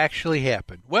what actually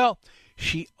happened? Well,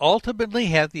 she ultimately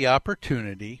had the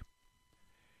opportunity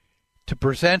to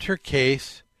present her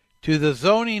case to the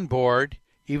zoning board,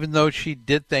 even though she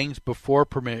did things before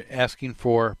asking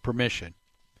for permission.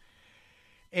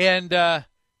 And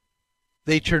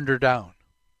they turned her down.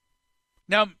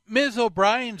 Now, Ms.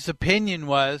 O'Brien's opinion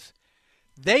was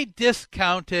they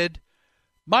discounted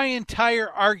my entire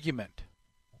argument.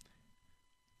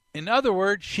 In other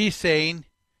words, she's saying,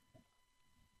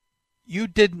 you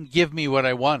didn't give me what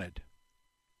I wanted.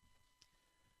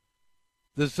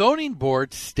 The zoning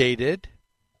board stated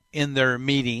in their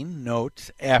meeting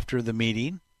notes after the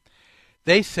meeting,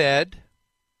 they said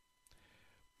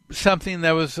something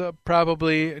that was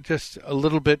probably just a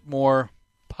little bit more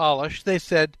polished. They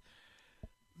said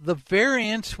the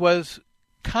variance was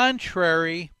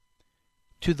contrary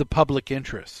to the public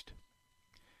interest.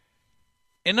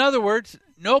 In other words,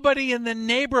 nobody in the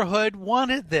neighborhood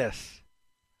wanted this.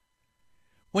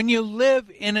 when you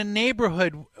live in a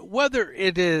neighborhood, whether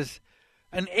it is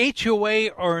an HOA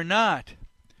or not,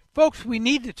 folks, we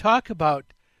need to talk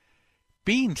about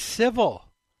being civil,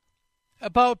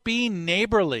 about being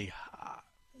neighborly.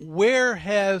 Where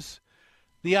has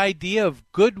the idea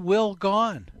of goodwill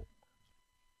gone?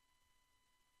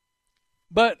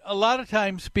 But a lot of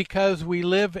times, because we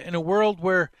live in a world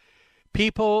where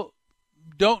people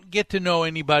don't get to know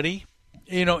anybody,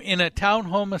 in a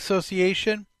townhome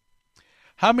association,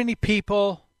 how many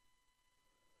people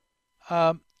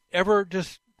ever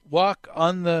just walk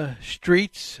on the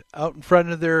streets out in front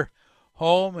of their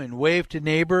home and wave to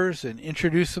neighbors and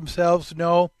introduce themselves?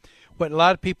 No. What a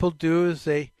lot of people do is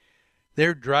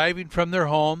they're driving from their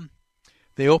home,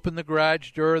 they open the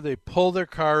garage door, they pull their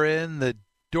car in, the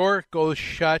door goes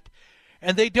shut,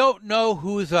 and they don't know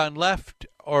who's on left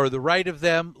or the right of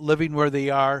them living where they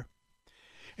are.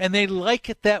 And they like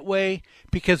it that way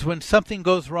because when something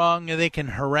goes wrong, they can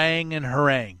harangue and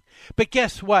harangue. But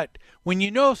guess what? When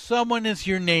you know someone is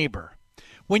your neighbor,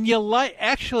 when you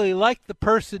actually like the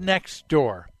person next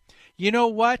door, you know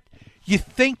what? You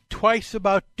think twice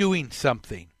about doing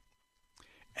something.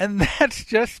 And that's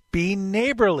just being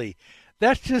neighborly.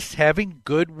 That's just having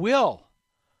goodwill.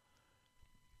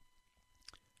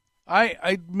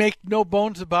 I make no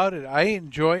bones about it. I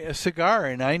enjoy a cigar,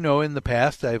 and I know in the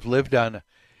past I've lived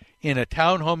in a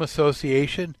townhome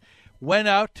association, went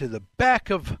out to the back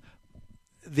of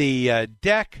the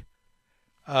deck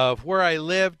of where I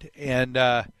lived, and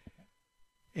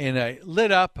I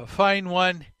lit up a fine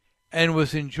one and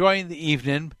was enjoying the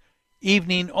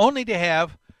evening only to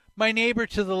have my neighbor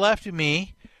to the left of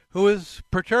me, who was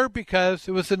perturbed because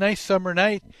it was a nice summer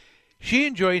night. She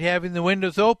enjoyed having the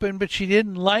windows open, but she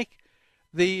didn't like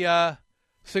the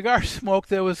cigar smoke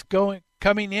that was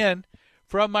coming in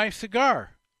from my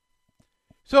cigar.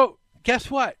 So guess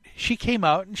what? She came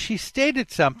out and she stated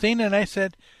something, and I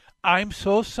said, "I'm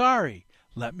so sorry.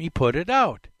 Let me put it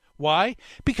out." Why?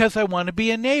 Because I want to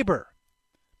be a neighbor.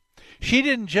 She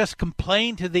didn't just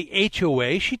complain to the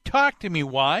HOA. She talked to me.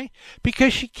 Why?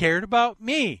 Because she cared about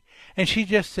me. And she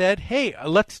just said, "Hey,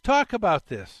 let's talk about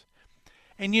this."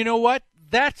 And you know what?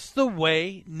 That's the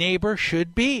way neighbors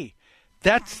should be.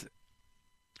 That's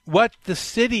what the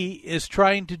city is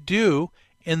trying to do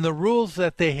in the rules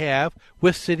that they have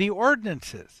with city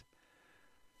ordinances.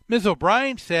 Ms.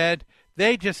 O'Brien said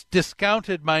they just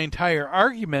discounted my entire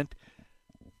argument.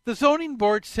 The zoning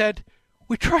board said,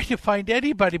 we try to find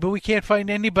anybody, but we can't find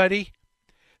anybody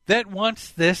that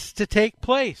wants this to take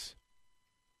place.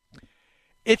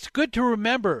 It's good to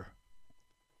remember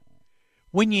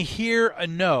when you hear a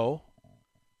no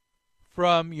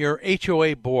from your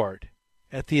HOA board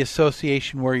at the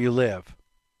association where you live,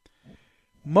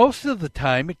 most of the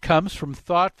time it comes from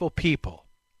thoughtful people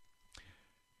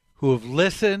who have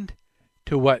listened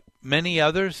to what many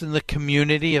others in the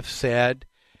community have said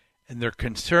and their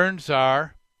concerns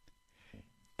are,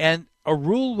 and a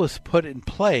rule was put in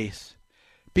place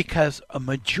because a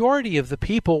majority of the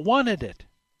people wanted it.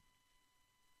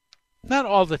 Not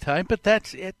all the time, but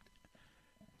that's it.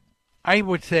 I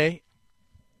would say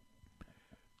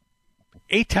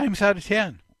 8 times out of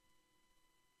 10.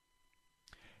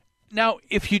 Now,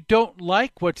 if you don't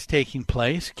like what's taking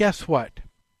place, guess what?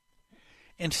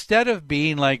 Instead of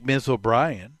being like Ms.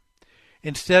 O'Brien,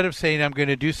 instead of saying I'm going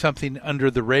to do something under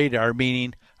the radar,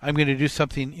 meaning I'm going to do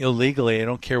something illegally, I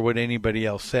don't care what anybody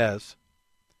else says,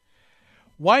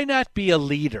 why not be a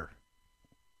leader?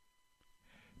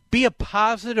 Be a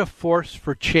positive force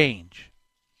for change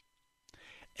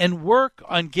and work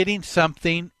on getting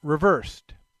something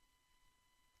reversed.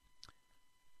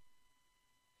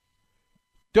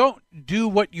 Don't do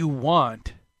what you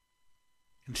want.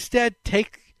 Instead,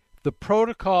 take the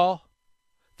protocol,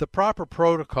 the proper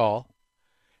protocol,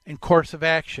 and course of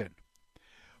action.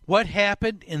 What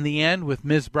happened in the end with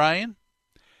Ms. Bryan?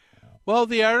 Well,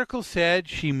 the article said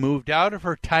she moved out of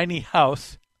her tiny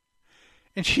house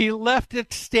and she left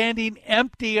it standing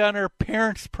empty on her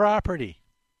parents' property.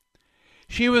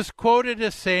 She was quoted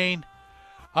as saying,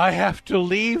 "I have to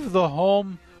leave the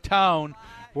hometown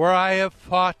where I have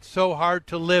fought so hard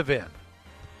to live in."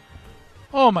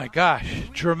 Oh my gosh,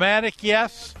 dramatic,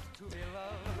 yes.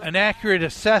 An accurate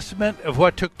assessment of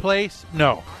what took place?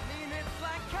 No.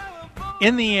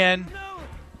 In the end,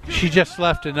 she just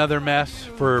left another mess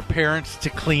for her parents to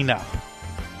clean up.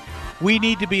 We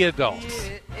need to be adults.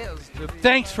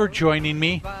 Thanks for joining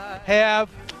me. Have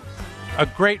a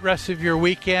great rest of your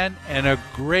weekend and a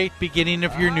great beginning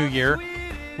of your new year.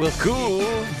 We'll cool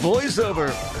voiceover,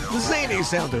 zany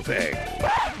sound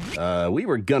effect. We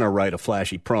were gonna write a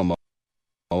flashy promo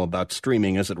know about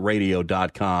streaming us at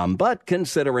radio.com, but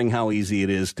considering how easy it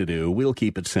is to do, we'll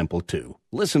keep it simple too.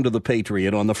 Listen to The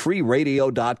Patriot on the free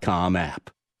radio.com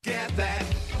app. Get that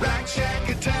Rack Shack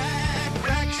attack,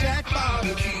 Rack Shack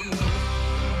barbecue.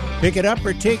 Pick it up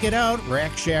or take it out,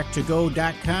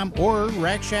 RackShackToGo.com or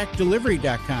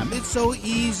RackShackDelivery.com. It's so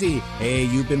easy. Hey,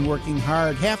 you've been working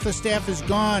hard. Half the staff is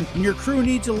gone, and your crew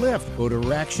needs a lift. Go to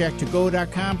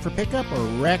RackShackToGo.com for pickup or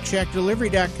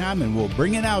RackShackDelivery.com, and we'll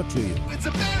bring it out to you. It's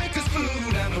America's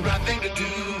food and the right thing to do.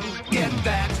 Get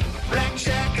that Rack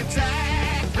Shack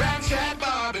attack, Rack Shack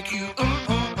barbecue.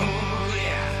 Yeah.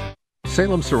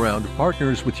 Salem Surround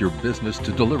partners with your business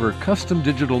to deliver custom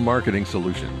digital marketing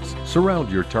solutions.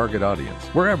 Surround your target audience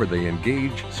wherever they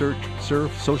engage, search, surf,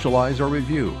 socialize, or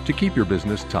review to keep your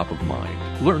business top of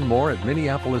mind. Learn more at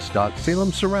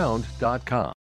minneapolis.salemsurround.com.